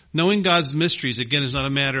 Knowing God's mysteries, again, is not a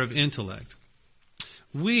matter of intellect.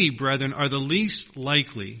 We, brethren, are the least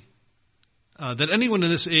likely that anyone in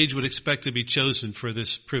this age would expect to be chosen for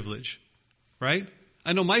this privilege, right?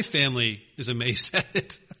 I know my family is amazed at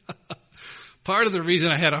it. Part of the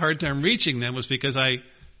reason I had a hard time reaching them was because I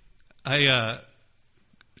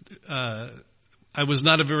was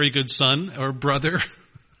not a very good son or brother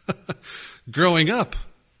growing up.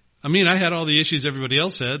 I mean, I had all the issues everybody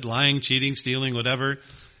else had, lying, cheating, stealing, whatever.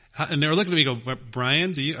 And they were looking at me and go,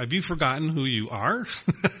 Brian, have you forgotten who you are?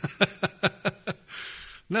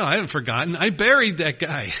 No, I haven't forgotten. I buried that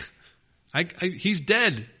guy. He's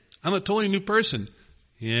dead. I'm a totally new person.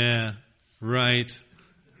 Yeah, right.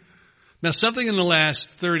 Now, something in the last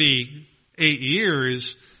 38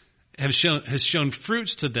 years has shown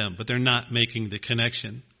fruits to them, but they're not making the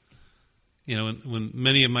connection. You know, when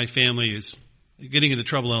many of my family is getting into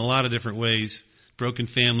trouble in a lot of different ways, broken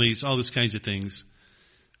families, all these kinds of things,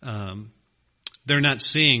 they're not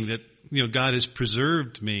seeing that, you know, God has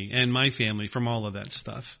preserved me and my family from all of that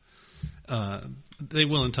stuff. They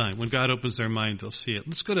will in time. When God opens their mind, they'll see it.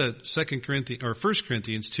 Let's go to 1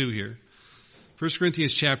 Corinthians 2 here. 1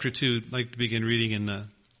 Corinthians chapter 2, I'd like to begin reading in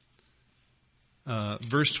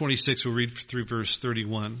verse 26, we'll read through verse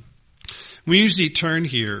 31. We usually turn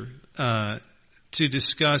here to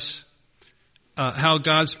discuss how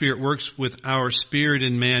God's Spirit works with our spirit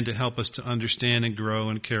and man to help us to understand and grow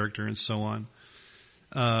in character and so on.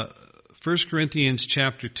 1 Corinthians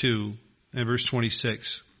chapter 2 and verse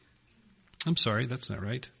 26. I'm sorry, that's not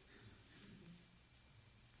right.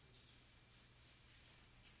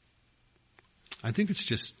 I think it's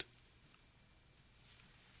just...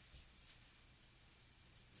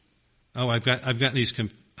 Oh, I've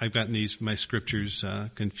gotten these my scriptures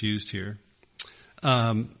confused here.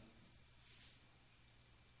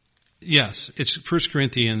 Yes, it's 1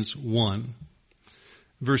 Corinthians 1,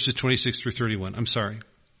 verses 26 through 31. I'm sorry.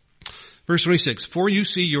 Verse 26, for you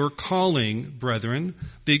see your calling, brethren,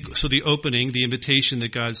 so the opening, the invitation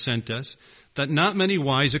that God sent us, that not many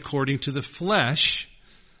wise according to the flesh,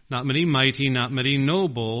 not many mighty, not many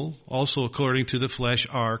noble, also according to the flesh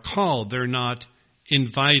are called. They're not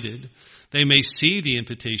invited. They may see the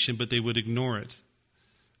invitation, but they would ignore it.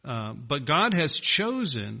 But God has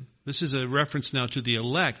chosen, this is a reference now to the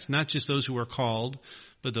elect, not just those who are called,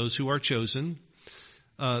 but those who are chosen,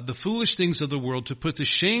 the foolish things of the world to put to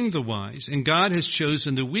shame the wise. And God has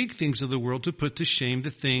chosen the weak things of the world to put to shame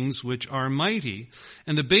the things which are mighty.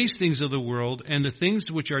 And the base things of the world and the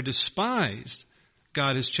things which are despised,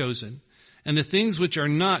 God has chosen. And the things which are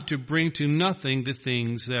not to bring to nothing the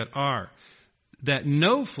things that are, that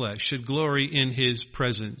no flesh should glory in his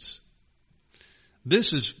presence.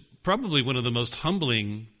 This is probably one of the most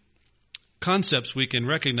humbling concepts we can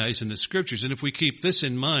recognize in the scriptures. And if we keep this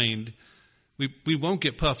in mind, we won't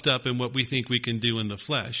get puffed up in what we think we can do in the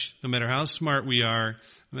flesh. No matter how smart we are,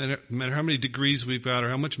 no matter how many degrees we've got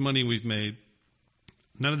or how much money we've made,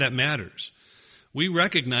 none of that matters. We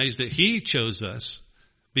recognize that he chose us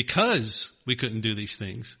because we couldn't do these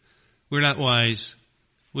things. We're not wise,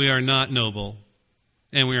 we are not noble,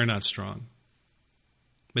 and we are not strong.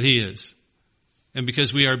 But he is. And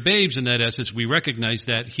because we are babes in that essence, we recognize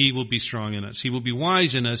that he will be strong in us. He will be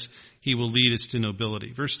wise in us. He will lead us to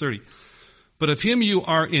nobility. Verse 30. But of him you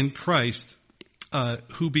are in Christ,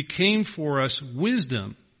 who became for us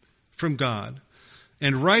wisdom from God,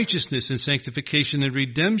 and righteousness and sanctification and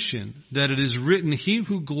redemption, that it is written, he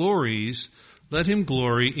who glories, let him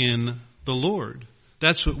glory in the Lord.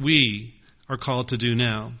 That's what we are called to do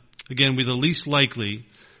now. Again, we're the least likely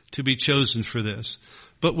to be chosen for this.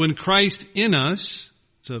 But when Christ in us,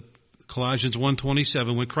 so Colossians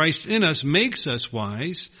 1:27, when Christ in us makes us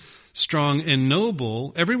wise, strong and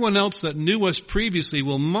noble, everyone else that knew us previously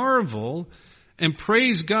will marvel and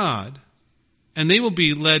praise God, and they will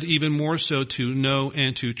be led even more so to know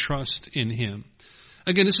and to trust in him.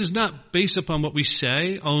 Again, this is not based upon what we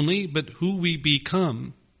say only, but who we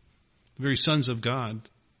become, the very sons of God.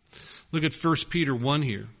 Look at 1 Peter 1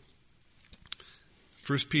 here.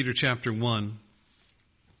 1 Peter chapter 1.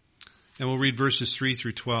 And we'll read verses 3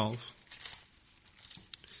 through 12.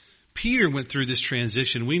 Peter went through this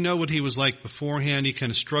transition. We know what he was like beforehand. He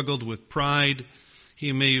kind of struggled with pride.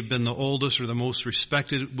 He may have been the oldest or the most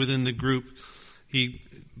respected within the group. He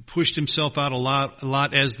pushed himself out a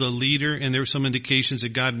lot as the leader, and there were some indications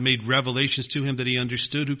that God made revelations to him that he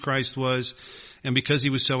understood who Christ was. And because he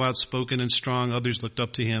was so outspoken and strong, others looked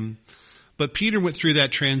up to him. But Peter went through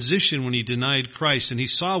that transition when he denied Christ, and he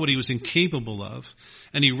saw what he was incapable of.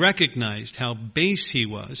 And he recognized how base he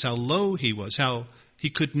was, how low he was, how he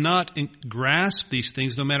could not grasp these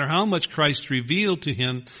things. No matter how much Christ revealed to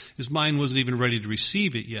him, his mind wasn't even ready to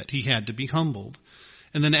receive it yet. He had to be humbled.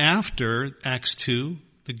 And then after Acts 2,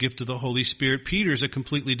 the gift of the Holy Spirit, Peter is a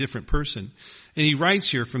completely different person. And he writes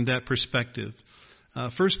here from that perspective.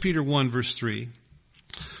 1 Peter 1 verse 3.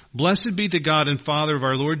 Blessed be the God and Father of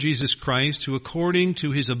our Lord Jesus Christ, who according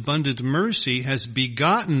to his abundant mercy has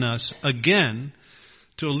begotten us again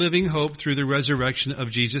to a living hope through the resurrection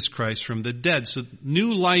of Jesus Christ from the dead. So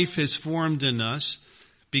new life is formed in us,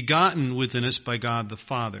 begotten within us by God the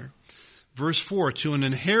Father. Verse 4, to an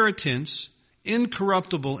inheritance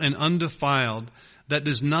incorruptible and undefiled, that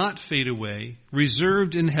does not fade away,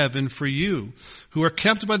 reserved in heaven for you, who are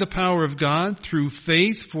kept by the power of God through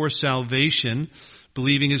faith for salvation,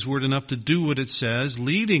 believing his word enough to do what it says,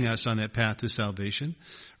 leading us on that path to salvation,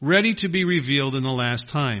 ready to be revealed in the last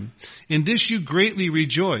time. In this you greatly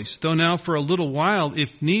rejoice, though now for a little while,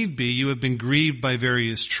 if need be, you have been grieved by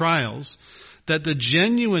various trials, that the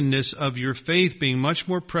genuineness of your faith, being much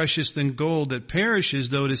more precious than gold that perishes,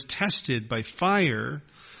 though it is tested by fire,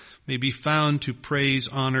 may be found to praise,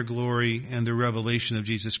 honor, glory, and the revelation of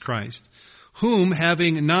Jesus Christ, whom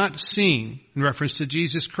having not seen, in reference to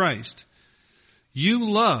Jesus Christ, you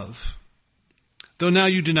love. Though now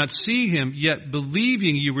you do not see him, yet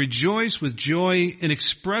believing you rejoice with joy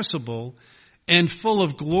inexpressible and full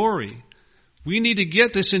of glory. We need to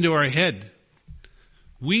get this into our head.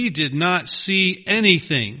 We did not see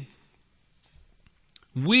anything.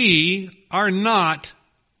 We are not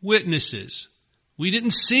witnesses. We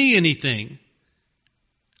didn't see anything.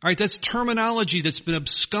 All right, that's terminology that's been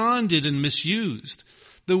absconded and misused.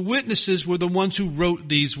 The witnesses were the ones who wrote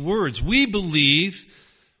these words. We believe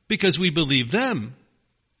because we believe them.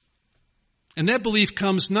 And that belief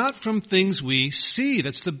comes not from things we see.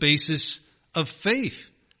 That's the basis of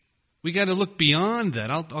faith. We got to look beyond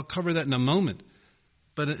that. I'll cover that in a moment.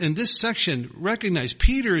 But in this section, recognize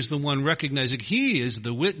Peter is the one recognizing he is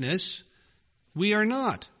the witness. We are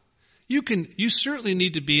not. You certainly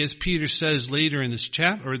need to be, as Peter says later in this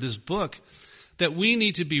chapter or this book, that we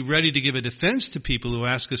need to be ready to give a defense to people who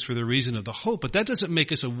ask us for the reason of the hope. But that doesn't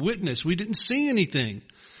make us a witness. We didn't see anything.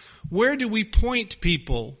 Where do we point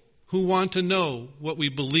people who want to know what we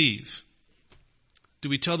believe? Do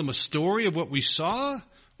we tell them a story of what we saw,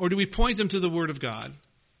 or do we point them to the Word of God?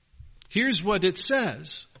 Here's what it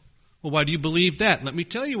says. Well, why do you believe that? Let me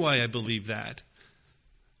tell you why I believe that.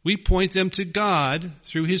 We point them to God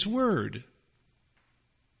through His Word.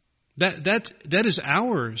 That is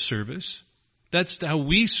our service. That's how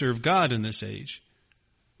we serve God in this age.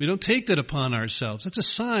 We don't take that upon ourselves. That's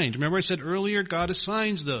assigned. Remember I said earlier, God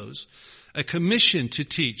assigns those. A commission to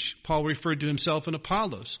teach. Paul referred to himself and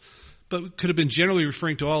Apollos, but could have been generally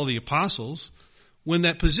referring to all of the apostles. When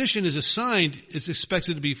that position is assigned, it's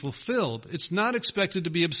expected to be fulfilled. It's not expected to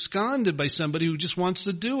be absconded by somebody who just wants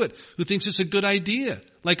to do it, who thinks it's a good idea,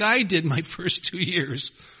 like I did my first 2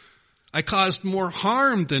 years. I caused more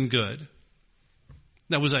harm than good.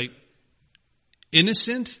 Now, was I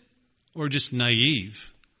innocent or just naive?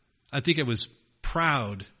 I think I was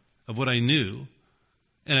proud of what I knew,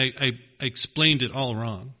 and I explained it all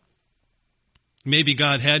wrong. Maybe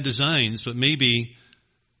God had designs, but maybe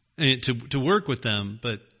to work with them,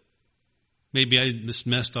 but maybe I just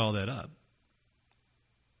messed all that up.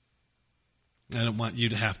 I don't want you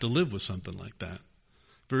to have to live with something like that.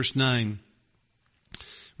 Verse 9,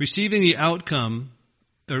 receiving the outcome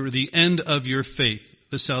or the end of your faith,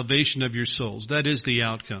 the salvation of your souls. That is the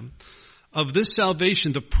outcome. Of this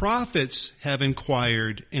salvation, the prophets have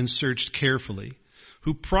inquired and searched carefully,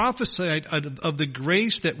 who prophesied of the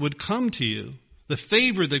grace that would come to you, the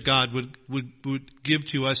favor that God would give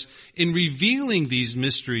to us in revealing these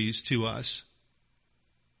mysteries to us.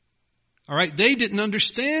 All right, they didn't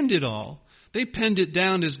understand it all. They penned it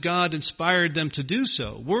down as God inspired them to do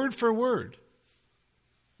so, word for word.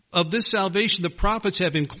 Of this salvation, the prophets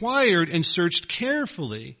have inquired and searched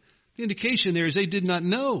carefully. The indication there is they did not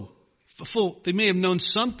know. They may have known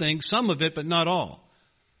something, some of it, but not all.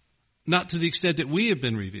 Not to the extent that we have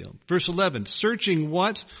been revealed. Verse 11, searching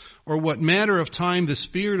what manner of time the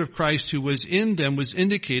Spirit of Christ who was in them was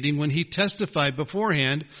indicating when he testified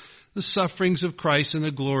beforehand the sufferings of Christ and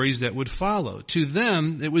the glories that would follow. To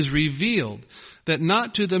them it was revealed that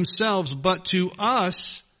not to themselves but to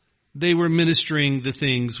us they were ministering the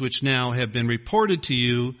things which now have been reported to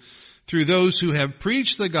you through those who have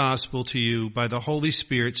preached the gospel to you by the Holy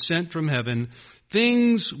Spirit sent from heaven,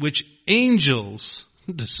 things which angels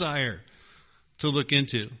desire to look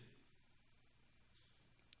into.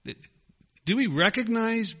 Do we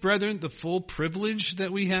recognize, brethren, the full privilege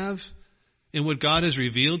that we have in what God has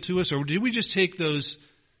revealed to us? Or do we just take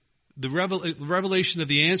the revelation of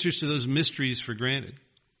the answers to those mysteries for granted?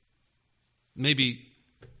 Maybe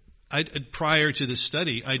prior to this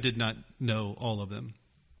study, I did not know all of them.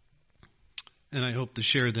 And I hope to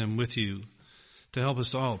share them with you to help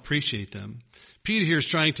us all appreciate them. Peter here is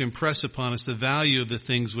trying to impress upon us the value of the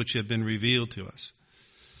things which have been revealed to us.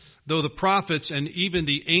 Though the prophets and even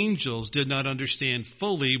the angels did not understand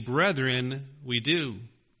fully, brethren, we do.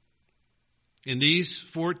 In these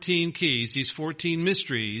 14 keys, these 14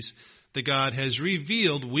 mysteries that God has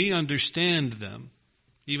revealed, we understand them.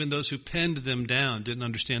 Even those who penned them down didn't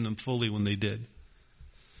understand them fully when they did.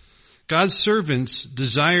 God's servants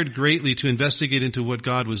desired greatly to investigate into what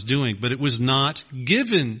God was doing, but it was not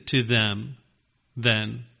given to them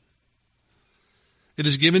then. It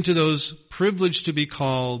is given to those privileged to be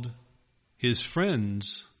called his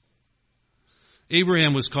friends.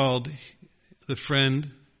 Abraham was called the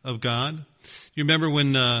friend of God. You remember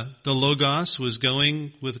when the Logos was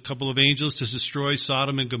going with a couple of angels to destroy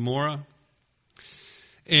Sodom and Gomorrah?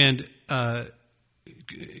 And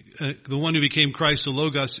the one who became Christ, the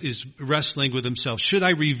Logos, is wrestling with himself. Should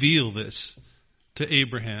I reveal this to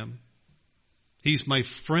Abraham? He's my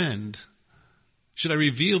friend. Should I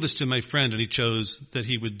reveal this to my friend? And he chose that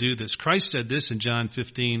he would do this. Christ said this in John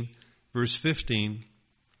 15, verse 15,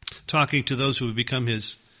 talking to those who would become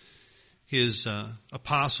his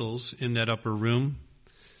apostles in that upper room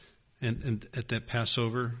and at that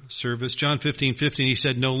Passover service. John 15:15, he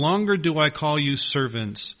said, "No longer do I call you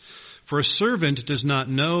servants, for a servant does not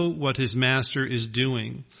know what his master is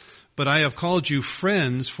doing. But I have called you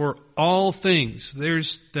friends, for all things,"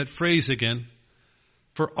 there's that phrase again,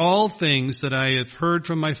 "for all things that I have heard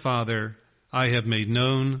from my Father, I have made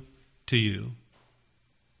known to you."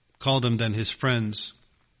 Call them then his friends.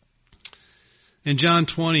 In John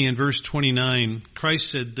 20 and verse 29, Christ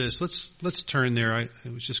said this. Let's turn there. I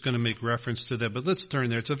was just going to make reference to that, but let's turn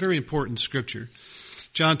there. It's a very important scripture.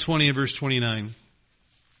 John 20 and verse 29.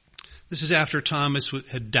 This is after Thomas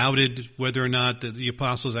had doubted whether or not the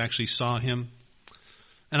apostles actually saw him.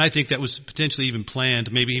 And I think that was potentially even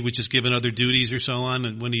planned. Maybe he was just given other duties or so on,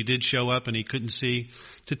 and when he did show up and he couldn't see,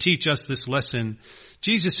 to teach us this lesson,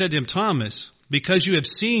 Jesus said to him, "Thomas, because you have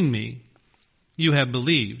seen me, you have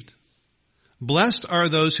believed. Blessed are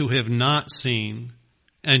those who have not seen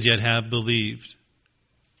and yet have believed."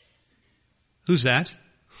 Who's that?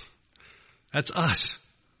 That's us.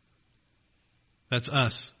 That's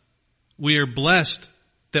us. We are blessed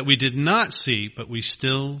that we did not see, but we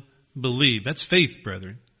still believe. That's faith,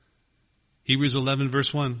 brethren. Hebrews 11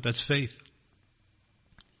 verse 1, that's faith.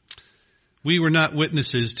 We were not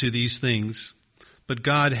witnesses to these things, but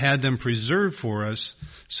God had them preserved for us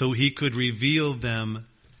so he could reveal them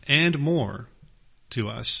and more to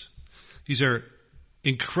us. These are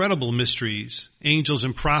incredible mysteries. Angels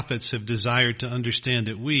and prophets have desired to understand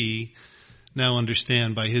that we now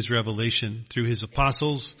understand by his revelation through his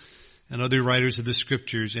apostles and other writers of the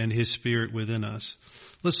scriptures and his Spirit within us.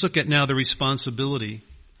 Let's look at now the responsibility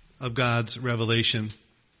of God's revelation.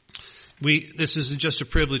 This isn't just a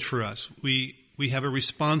privilege for us. We have a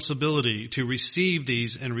responsibility to receive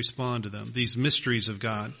these and respond to them, these mysteries of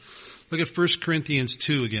God. Look at 1 Corinthians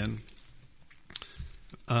 2 again.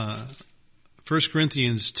 1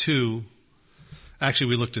 Corinthians 2. Actually,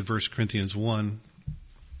 we looked at 1 Corinthians 1.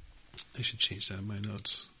 I should change that in my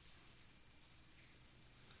notes.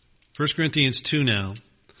 1 Corinthians 2 now.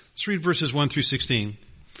 Let's read verses 1 through 16.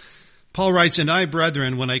 Paul writes, "And I,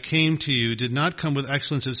 brethren, when I came to you, did not come with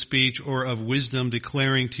excellence of speech or of wisdom,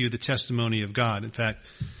 declaring to you the testimony of God." In fact,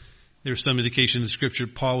 there's some indication in the scripture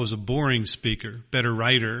Paul was a boring speaker, better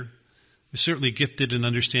writer, certainly gifted in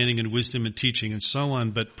understanding and wisdom and teaching and so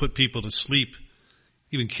on, but put people to sleep,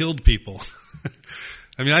 even killed people.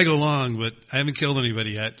 I mean, I go long, but I haven't killed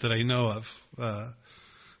anybody yet that I know of.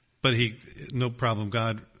 But no problem,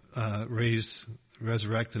 God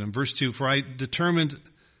resurrected him. Verse 2, "For I determined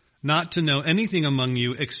not to know anything among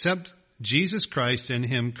you except Jesus Christ and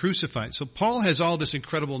him crucified." So Paul has all this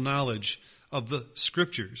incredible knowledge of the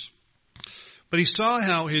scriptures. But he saw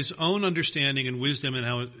how his own understanding and wisdom and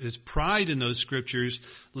how his pride in those scriptures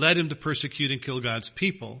led him to persecute and kill God's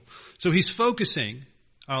people. So he's focusing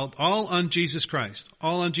all on Jesus Christ,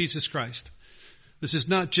 all on Jesus Christ. This is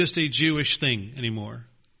not just a Jewish thing anymore.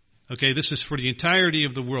 Okay, this is for the entirety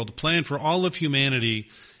of the world, a plan for all of humanity.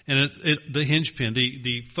 And the hinge pin,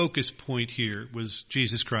 the focus point here was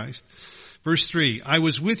Jesus Christ. Verse 3, "I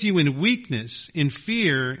was with you in weakness, in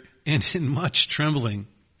fear, and in much trembling."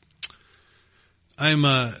 I'm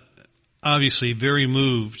obviously very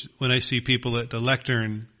moved when I see people at the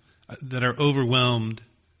lectern that are overwhelmed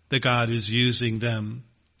that God is using them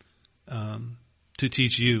to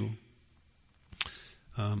teach you.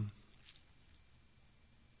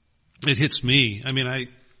 It hits me. I mean,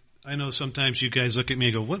 I know sometimes you guys look at me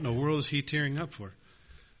and go, "What in the world is he tearing up for?"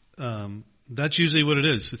 That's usually what it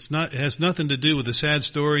is. It has nothing to do with the sad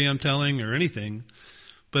story I'm telling or anything,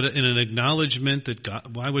 but in an acknowledgement that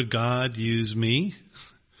God, why would God use me?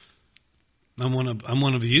 I'm one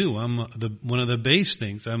of you. I'm one of the base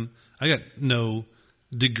things. I got no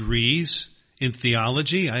degrees in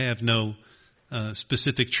theology. I have no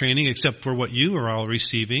specific training except for what you are all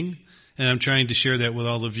receiving, and I'm trying to share that with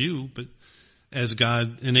all of you, but as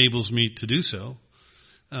God enables me to do so.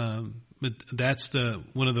 But that's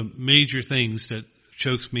one of the major things that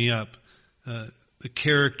chokes me up. The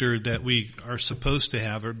character that we are supposed to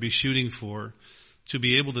have or be shooting for, to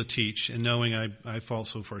be able to teach, and knowing I fall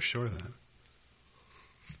so far short of that.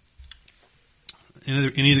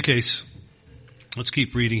 In either case, let's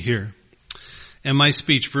keep reading here. "And my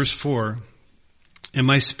speech," verse 4, "and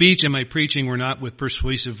my speech and my preaching were not with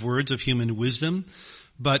persuasive words of human wisdom,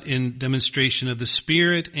 but in demonstration of the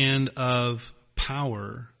Spirit and of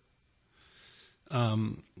power."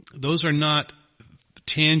 Those are not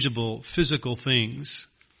tangible, physical things.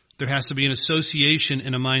 There has to be an association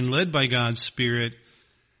in a mind led by God's Spirit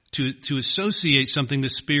to associate something the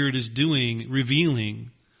Spirit is doing,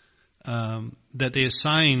 revealing, that they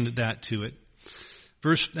assigned that to it.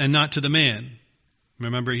 And not to the man.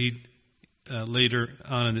 Remember, he later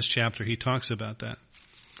on in this chapter, he talks about that.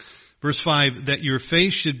 Verse 5, that your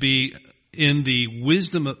faith should be in the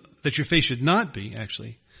wisdom of, that your faith should not be,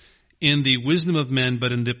 actually, in the wisdom of men,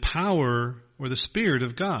 but in the power or the Spirit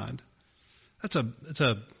of God. That's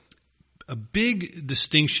a big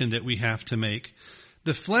distinction that we have to make.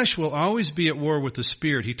 The flesh will always be at war with the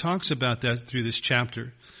Spirit. He talks about that through this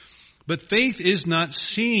chapter. But faith is not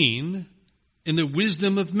seen in the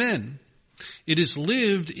wisdom of men. It is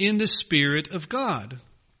lived in the Spirit of God.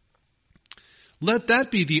 Let that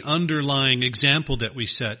be the underlying example that we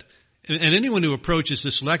set. And anyone who approaches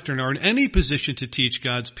this lectern or in any position to teach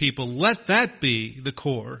God's people, let that be the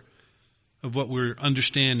core of what we're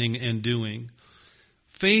understanding and doing.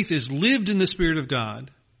 Faith is lived in the Spirit of God.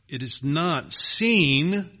 It is not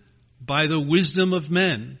seen by the wisdom of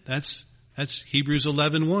men. That's Hebrews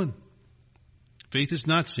 11:1. Faith is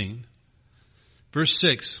not seen. Verse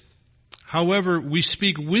 6. However, we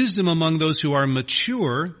speak wisdom among those who are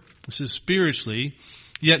mature, this is spiritually,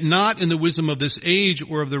 yet not in the wisdom of this age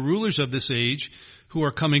or of the rulers of this age who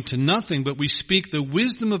are coming to nothing, but we speak the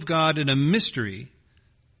wisdom of God in a mystery.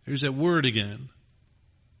 There's that word again,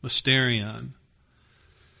 mysterion.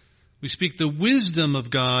 We speak the wisdom of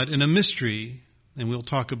God in a mystery, and we'll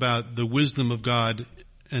talk about the wisdom of God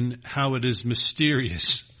and how it is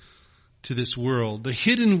mysterious to this world. The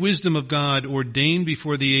hidden wisdom of God ordained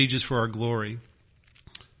before the ages for our glory,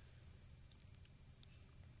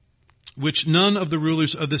 which none of the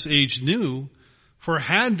rulers of this age knew, for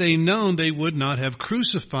had they known, they would not have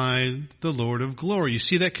crucified the Lord of glory. You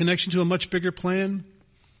see that connection to a much bigger plan?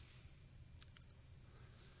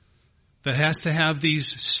 That has to have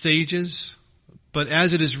these stages. But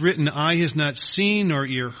as it is written, eye has not seen, nor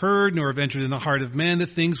ear heard, nor have entered in the heart of man the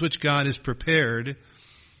things which God has prepared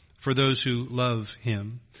for those who love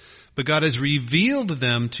him. But God has revealed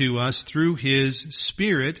them to us through his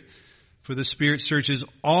Spirit. For the Spirit searches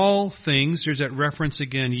all things. There's that reference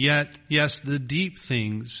again. Yet, yes, the deep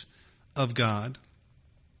things of God.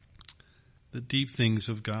 The deep things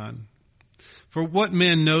of God. For what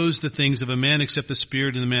man knows the things of a man except the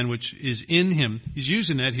Spirit in the man which is in him? He's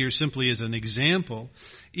using that here simply as an example.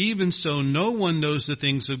 Even so, no one knows the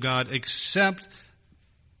things of God except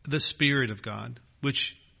the Spirit of God,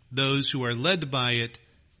 which those who are led by it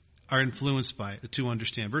are influenced by it to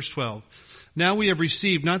understand. Verse 12. Now we have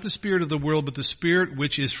received not the spirit of the world, but the Spirit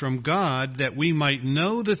which is from God, that we might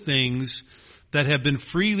know the things that have been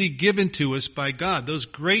freely given to us by God. Those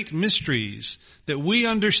great mysteries that we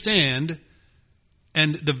understand,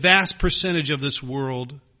 and the vast percentage of this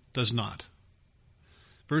world does not.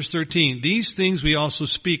 Verse 13, these things we also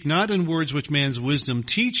speak, not in words which man's wisdom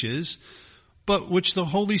teaches, but which the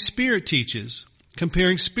Holy Spirit teaches,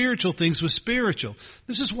 comparing spiritual things with spiritual.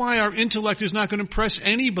 This is why our intellect is not going to impress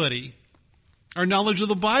anybody. Our knowledge of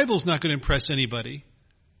the Bible is not going to impress anybody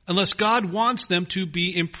unless God wants them to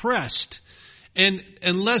be impressed. And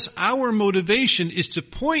unless our motivation is to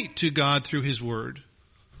point to God through his word,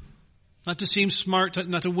 not to seem smart,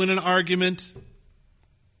 not to win an argument,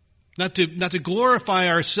 not to glorify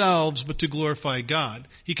ourselves, but to glorify God.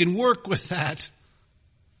 He can work with that.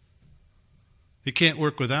 He can't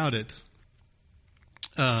work without it.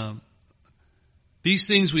 These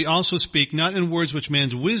things we also speak, not in words which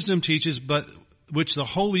man's wisdom teaches, but which the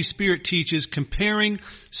Holy Spirit teaches, comparing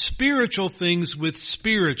spiritual things with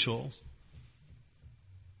spiritual.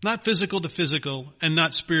 Not physical to physical, and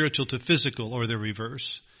not spiritual to physical, or the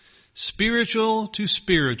reverse. Spiritual to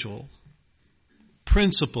spiritual.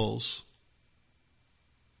 Principles.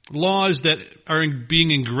 Laws that are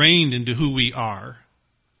being ingrained into who we are.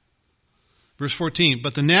 Verse 14,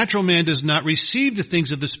 but the natural man does not receive the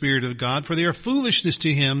things of the Spirit of God, for they are foolishness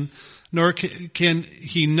to him, nor can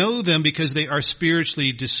he know them because they are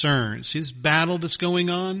spiritually discerned. See this battle that's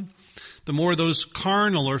going on? The more those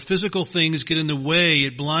carnal or physical things get in the way,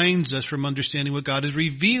 it blinds us from understanding what God is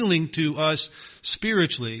revealing to us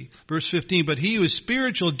spiritually. Verse 15, but he who is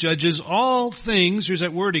spiritual judges all things, here's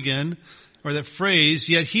that word again, or that phrase,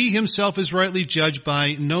 yet he himself is rightly judged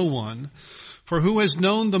by no one. For who has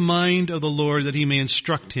known the mind of the Lord that he may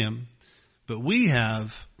instruct him? But we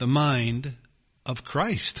have the mind of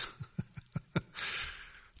Christ.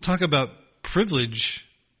 Talk about privilege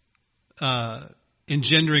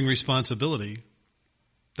engendering responsibility.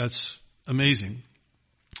 That's amazing.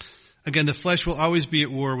 Again, the flesh will always be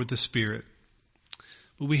at war with the Spirit.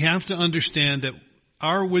 But we have to understand that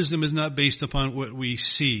our wisdom is not based upon what we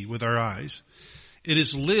see with our eyes. It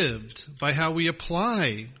is lived by how we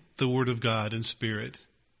apply the Word of God in Spirit.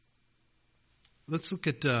 Let's look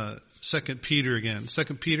at 2 Peter again. 2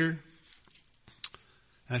 Peter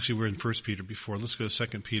Actually, we're in 1 Peter before. Let's go to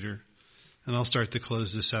 2 Peter, and I'll start to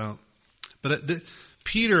close this out. But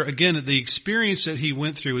Peter, again, the experience that he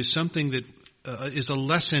went through is something that is a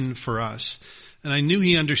lesson for us. And I knew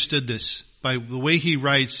he understood this by the way he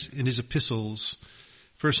writes in his epistles,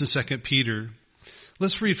 1 and 2 Peter.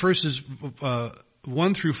 Let's read verses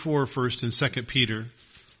 1 through 4 first in 2 Peter,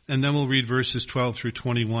 and then we'll read verses 12 through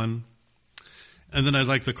 21. And then I'd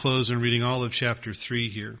like to close in reading all of chapter 3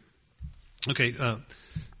 here. Okay,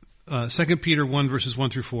 2 Peter 1, verses 1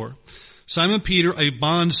 through 4. Simon Peter, a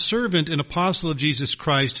bond servant and apostle of Jesus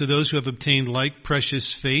Christ, to those who have obtained like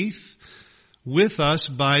precious faith with us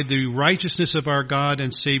by the righteousness of our God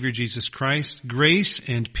and Savior Jesus Christ, grace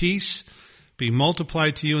and peace be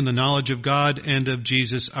multiplied to you in the knowledge of God and of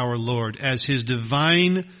Jesus our Lord, as his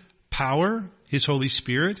divine power, his Holy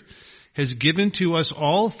Spirit, has given to us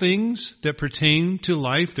all things that pertain to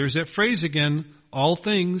life. There's that phrase again, all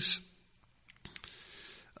things,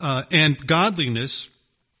 and godliness,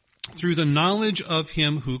 through the knowledge of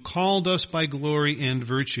him who called us by glory and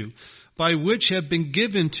virtue, by which have been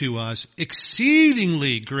given to us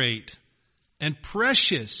exceedingly great and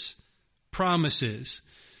precious promises.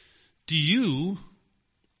 Do you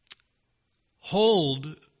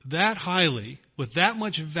hold that highly, with that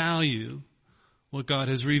much value, what God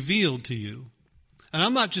has revealed to you? And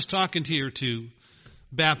I'm not just talking here to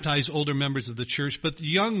baptize older members of the church, but the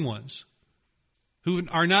young ones who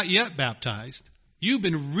are not yet baptized. You've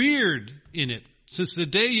been reared in it since the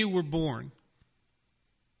day you were born.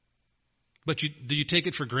 But do you take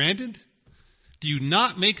it for granted? Do you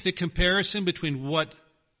not make the comparison between what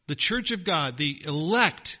the church of God, the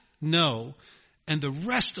elect, know and the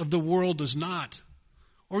rest of the world does not?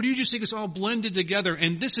 Or do you just think it's all blended together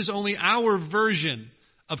and this is only our version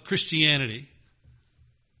of Christianity?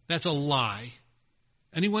 That's a lie.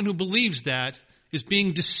 Anyone who believes that is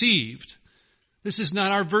being deceived. This is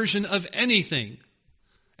not our version of anything.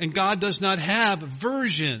 And God does not have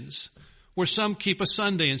versions where some keep a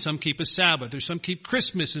Sunday and some keep a Sabbath, or some keep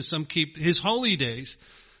Christmas and some keep his holy days.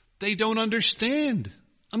 They don't understand.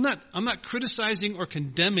 I'm not criticizing or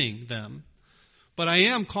condemning them, but I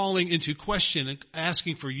am calling into question and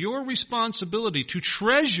asking for your responsibility to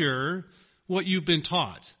treasure what you've been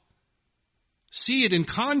taught. See it in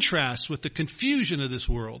contrast with the confusion of this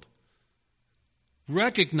world.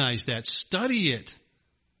 Recognize that. Study it.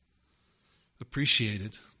 Appreciate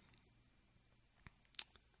it.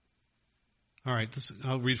 All right,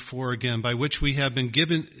 I'll read 4 again. By which have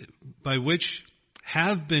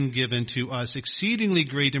been given to us exceedingly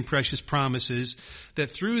great and precious promises,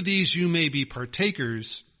 that through these you may be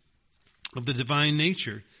partakers of the divine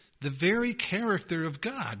nature, the very character of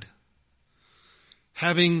God,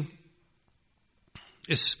 having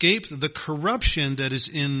escaped the corruption that is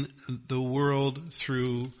in the world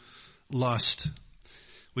through lust.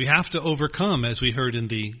 We have to overcome, as we heard in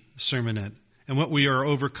the sermonette. And what we are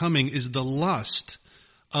overcoming is the lust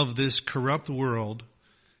of this corrupt world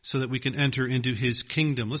so that we can enter into his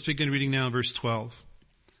kingdom. Let's begin reading now in verse 12.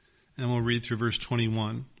 And we'll read through verse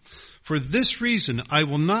 21. For this reason, I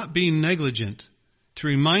will not be negligent to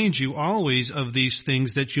remind you always of these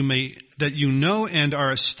things, that you know and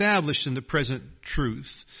are established in the present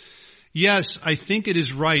truth. Yes, I think it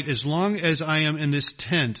is right, as long as I am in this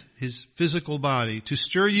tent, his physical body, to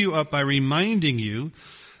stir you up by reminding you,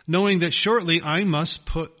 knowing that shortly I must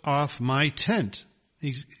put off my tent.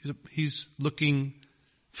 He's looking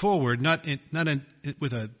forward, not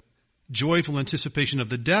with a joyful anticipation of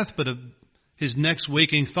the death, but of his next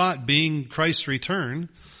waking thought being Christ's return.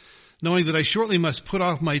 Knowing that I shortly must put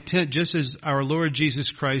off my tent, just as our Lord Jesus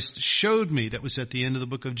Christ showed me. That was at the end of the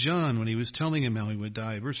book of John when he was telling him how he would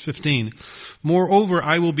die. Verse 15. Moreover,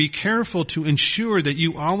 I will be careful to ensure that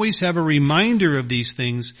you always have a reminder of these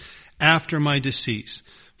things after my decease.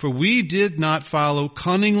 For we did not follow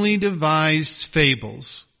cunningly devised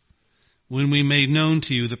fables when we made known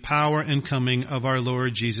to you the power and coming of our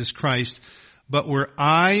Lord Jesus Christ, but were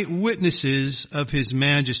eyewitnesses of his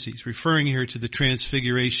majesties. Referring here to the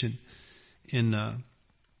transfiguration in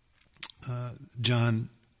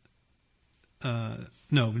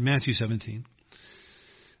Matthew 17.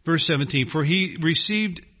 Verse 17, for he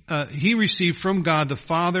received from God the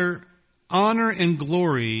Father honor and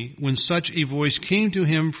glory when such a voice came to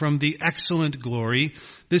him from the excellent glory.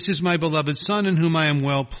 This is my beloved Son in whom I am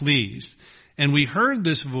well pleased. And we heard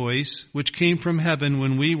this voice which came from heaven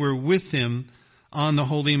when we were with him on the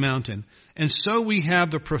holy mountain. And so we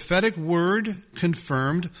have the prophetic word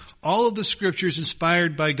confirmed, all of the scriptures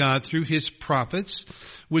inspired by God through his prophets,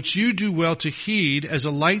 which you do well to heed as a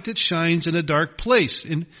light that shines in a dark place.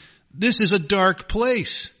 And this is a dark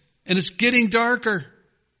place, and it's getting darker.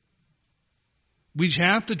 We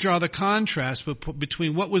have to draw the contrast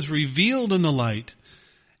between what was revealed in the light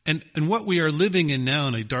and what we are living in now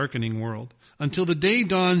in a darkening world. Until the day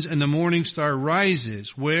dawns and the morning star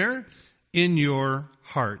rises. Where? In your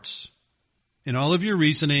hearts. In all of your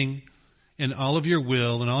reasoning, in all of your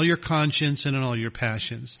will, in all your conscience, and in all your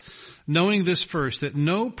passions. Knowing this first, that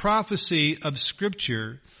no prophecy of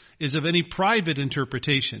Scripture is of any private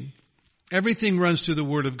interpretation. Everything runs through the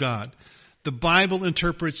Word of God. The Bible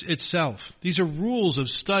interprets itself. These are rules of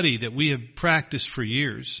study that we have practiced for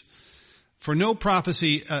years. For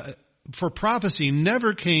prophecy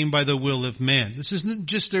never came by the will of man. This isn't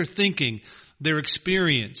just their thinking, their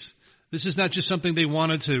experience. This is not just something they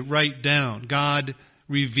wanted to write down. God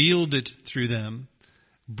revealed it through them,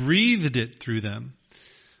 breathed it through them.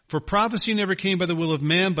 For prophecy never came by the will of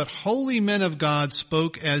man, but holy men of God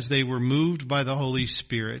spoke as they were moved by the Holy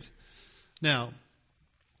Spirit. Now,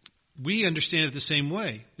 we understand it the same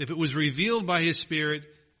way. If it was revealed by His Spirit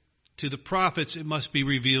to the prophets, it must be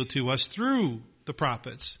revealed to us through the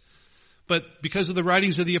prophets. But because of the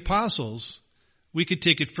writings of the apostles, we could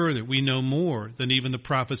take it further. We know more than even the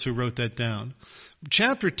prophets who wrote that down.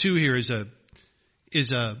 Chapter 2 here is a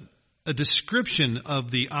description of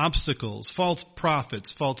the obstacles, false prophets,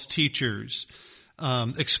 false teachers,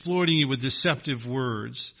 exploiting you with deceptive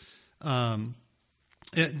words,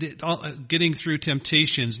 getting through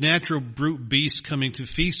temptations, natural brute beasts coming to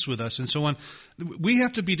feast with us, and so on. We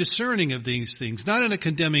have to be discerning of these things, not in a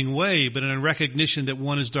condemning way, but in a recognition that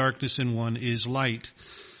one is darkness and one is light.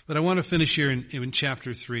 But I want to finish here in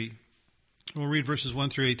chapter 3. We'll read verses 1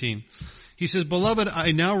 through 18. He says, Beloved,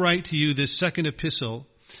 I now write to you this second epistle,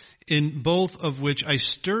 in both of which I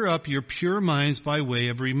stir up your pure minds by way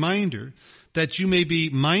of reminder, that you may be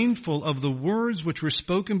mindful of the words which were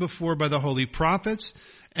spoken before by the holy prophets,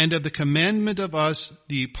 and of the commandment of us,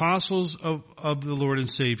 the apostles of the Lord and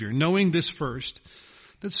Savior, knowing this first,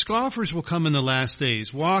 that scoffers will come in the last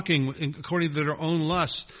days, walking according to their own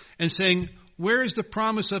lusts, and saying, Where is the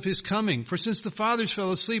promise of His coming? For since the fathers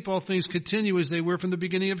fell asleep, all things continue as they were from the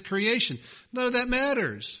beginning of creation. None of that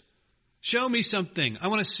matters. Show me something. I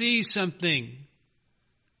want to see something.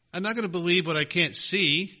 I'm not going to believe what I can't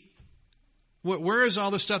see. Where is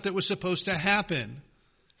all the stuff that was supposed to happen?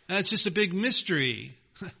 And it's just a big mystery.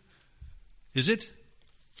 Is it?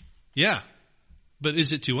 Yeah. But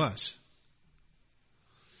is it to us?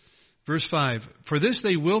 Verse 5, For this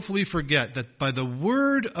they willfully forget that by the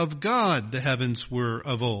word of God the heavens were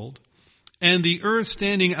of old, and the earth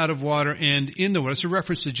standing out of water and in the water. It's a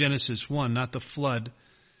reference to Genesis 1, not the flood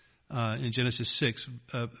in Genesis 6.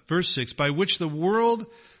 Verse 6, by which the world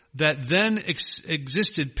that then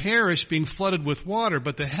existed perished, being flooded with water,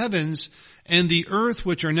 but the heavens and the earth,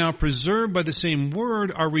 which are now preserved by the same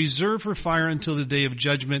word, are reserved for fire until the day of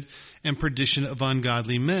judgment and perdition of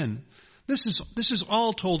ungodly men. This is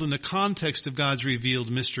all told in the context of God's revealed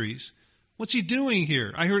mysteries. What's He doing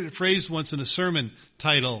here? I heard it phrased once in a sermon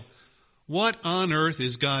title, What on earth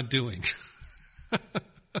is God doing?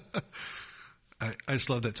 I just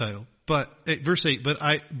love that title. But verse 8,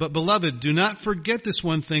 but beloved, do not forget this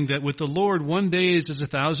one thing, that with the Lord 1 day is as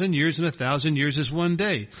 1,000 years, and 1,000 years is 1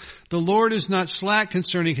 day. The Lord is not slack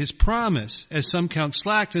concerning His promise, as some count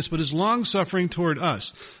slackness, but is long-suffering toward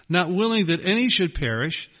us, not willing that any should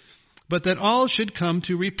perish, but that all should come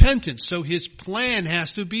to repentance. So His plan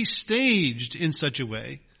has to be staged in such a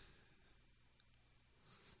way.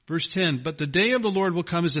 Verse 10, but the day of the Lord will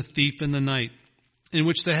come as a thief in the night, in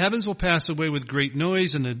which the heavens will pass away with great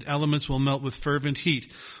noise, and the elements will melt with fervent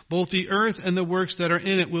heat. Both the earth and the works that are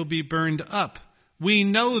in it will be burned up. We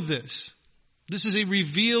know this. This is a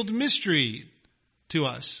revealed mystery to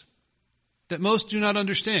us that most do not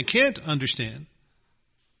understand, can't understand.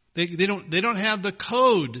 They don't have the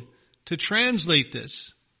code to translate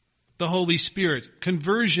this. The Holy Spirit,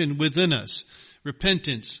 conversion within us,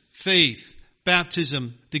 repentance, faith,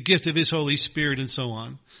 baptism, the gift of His Holy Spirit, and so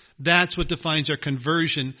on. That's what defines our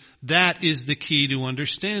conversion. That is the key to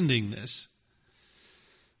understanding this.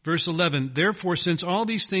 Verse 11, therefore, since all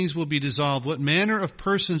these things will be dissolved, what manner of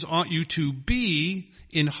persons ought you to be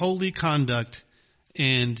in holy conduct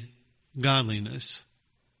and godliness?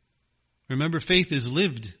 Remember, faith is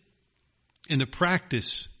lived in the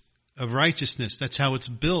practice of righteousness. That's how it's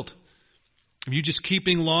built. Are you just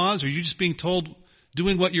keeping laws? Are you just being told,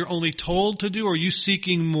 doing what you're only told to do? Or are you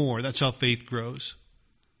seeking more? That's how faith grows.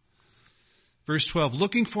 Verse 12,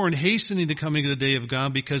 looking for and hastening the coming of the day of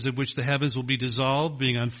God, because of which the heavens will be dissolved,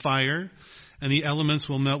 being on fire, and the elements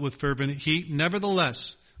will melt with fervent heat.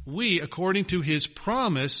 Nevertheless, we, according to His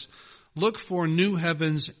promise, look for new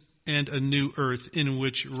heavens and a new earth in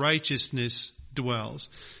which righteousness dwells.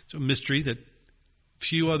 It's a mystery that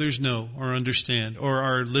few others know or understand or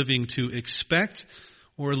are living to expect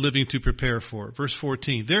or living to prepare for. Verse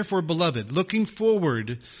 14, therefore, beloved, looking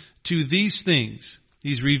forward to these things,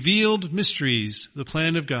 these revealed mysteries, the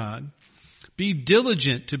plan of God, be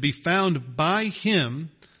diligent to be found by Him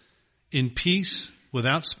in peace,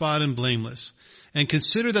 without spot and blameless, and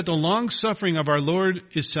consider that the long suffering of our Lord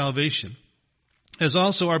is salvation, as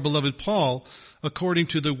also our beloved Paul, according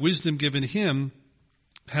to the wisdom given him,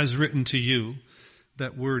 has written to you.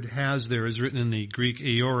 That word has there is written in the Greek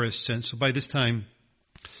aorist sense. So by this time,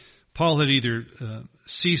 Paul had either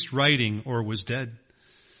ceased writing or was dead.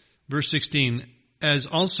 Verse 16, as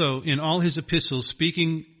also in all his epistles,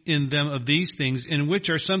 speaking in them of these things, in which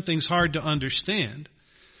are some things hard to understand,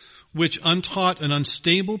 which untaught and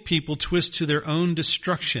unstable people twist to their own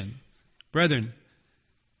destruction. Brethren,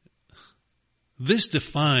 this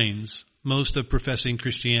defines most of professing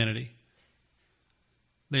Christianity.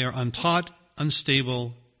 They are untaught,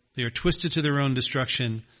 unstable, they are twisted to their own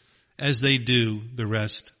destruction, as they do the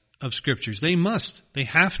rest of Scriptures. They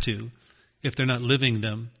have to, if they're not living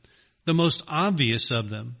them. The most obvious of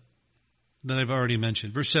them that I've already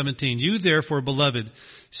mentioned. Verse 17, you therefore, beloved,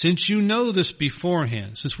 since you know this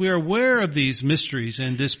beforehand, since we are aware of these mysteries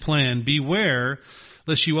and this plan, beware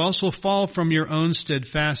lest you also fall from your own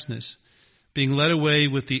steadfastness, being led away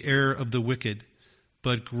with the error of the wicked,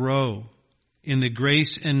 but grow in the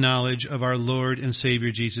grace and knowledge of our Lord and Savior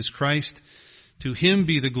Jesus Christ. To Him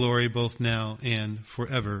be the glory both now and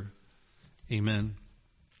forever. Amen.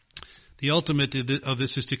 The ultimate of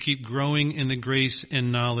this is to keep growing in the grace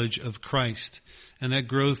and knowledge of Christ. And that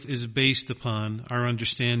growth is based upon our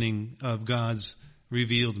understanding of God's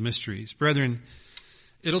revealed mysteries. Brethren,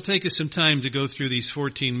 it'll take us some time to go through these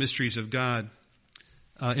 14 mysteries of God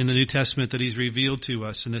in the New Testament that He's revealed to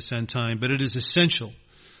us in this end time. But it is essential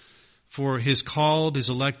for His called, His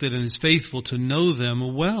elected, and His faithful to know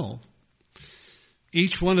them well.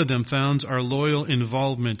 Each one of them founds our loyal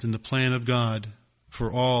involvement in the plan of God for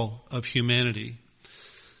all of humanity.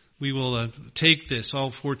 We will take this, all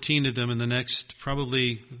 14 of them, in the next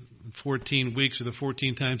probably 14 weeks or the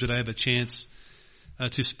 14 times that I have a chance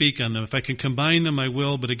to speak on them. If I can combine them, I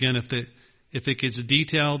will. But again, if it gets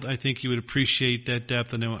detailed, I think you would appreciate that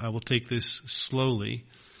depth, and I will take this slowly.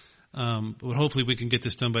 But hopefully we can get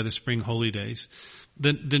this done by the spring holy days.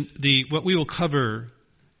 What we will cover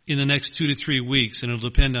in the next 2 to 3 weeks, and it'll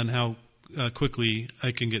depend on how quickly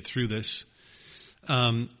I can get through this,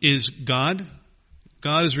 is God.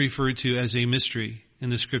 God is referred to as a mystery in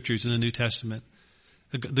the Scriptures in the New Testament.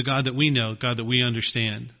 The God that we know, God that we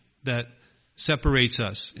understand, that separates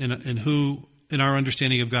us in our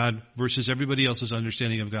understanding of God versus everybody else's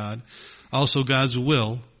understanding of God. Also God's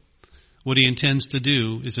will, what He intends to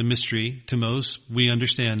do, is a mystery to most. We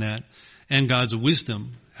understand that. And God's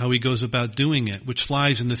wisdom, how He goes about doing it, which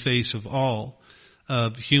flies in the face of all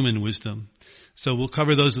of human wisdom. So we'll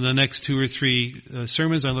cover those in the next 2 or 3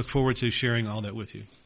 sermons. I look forward to sharing all that with you.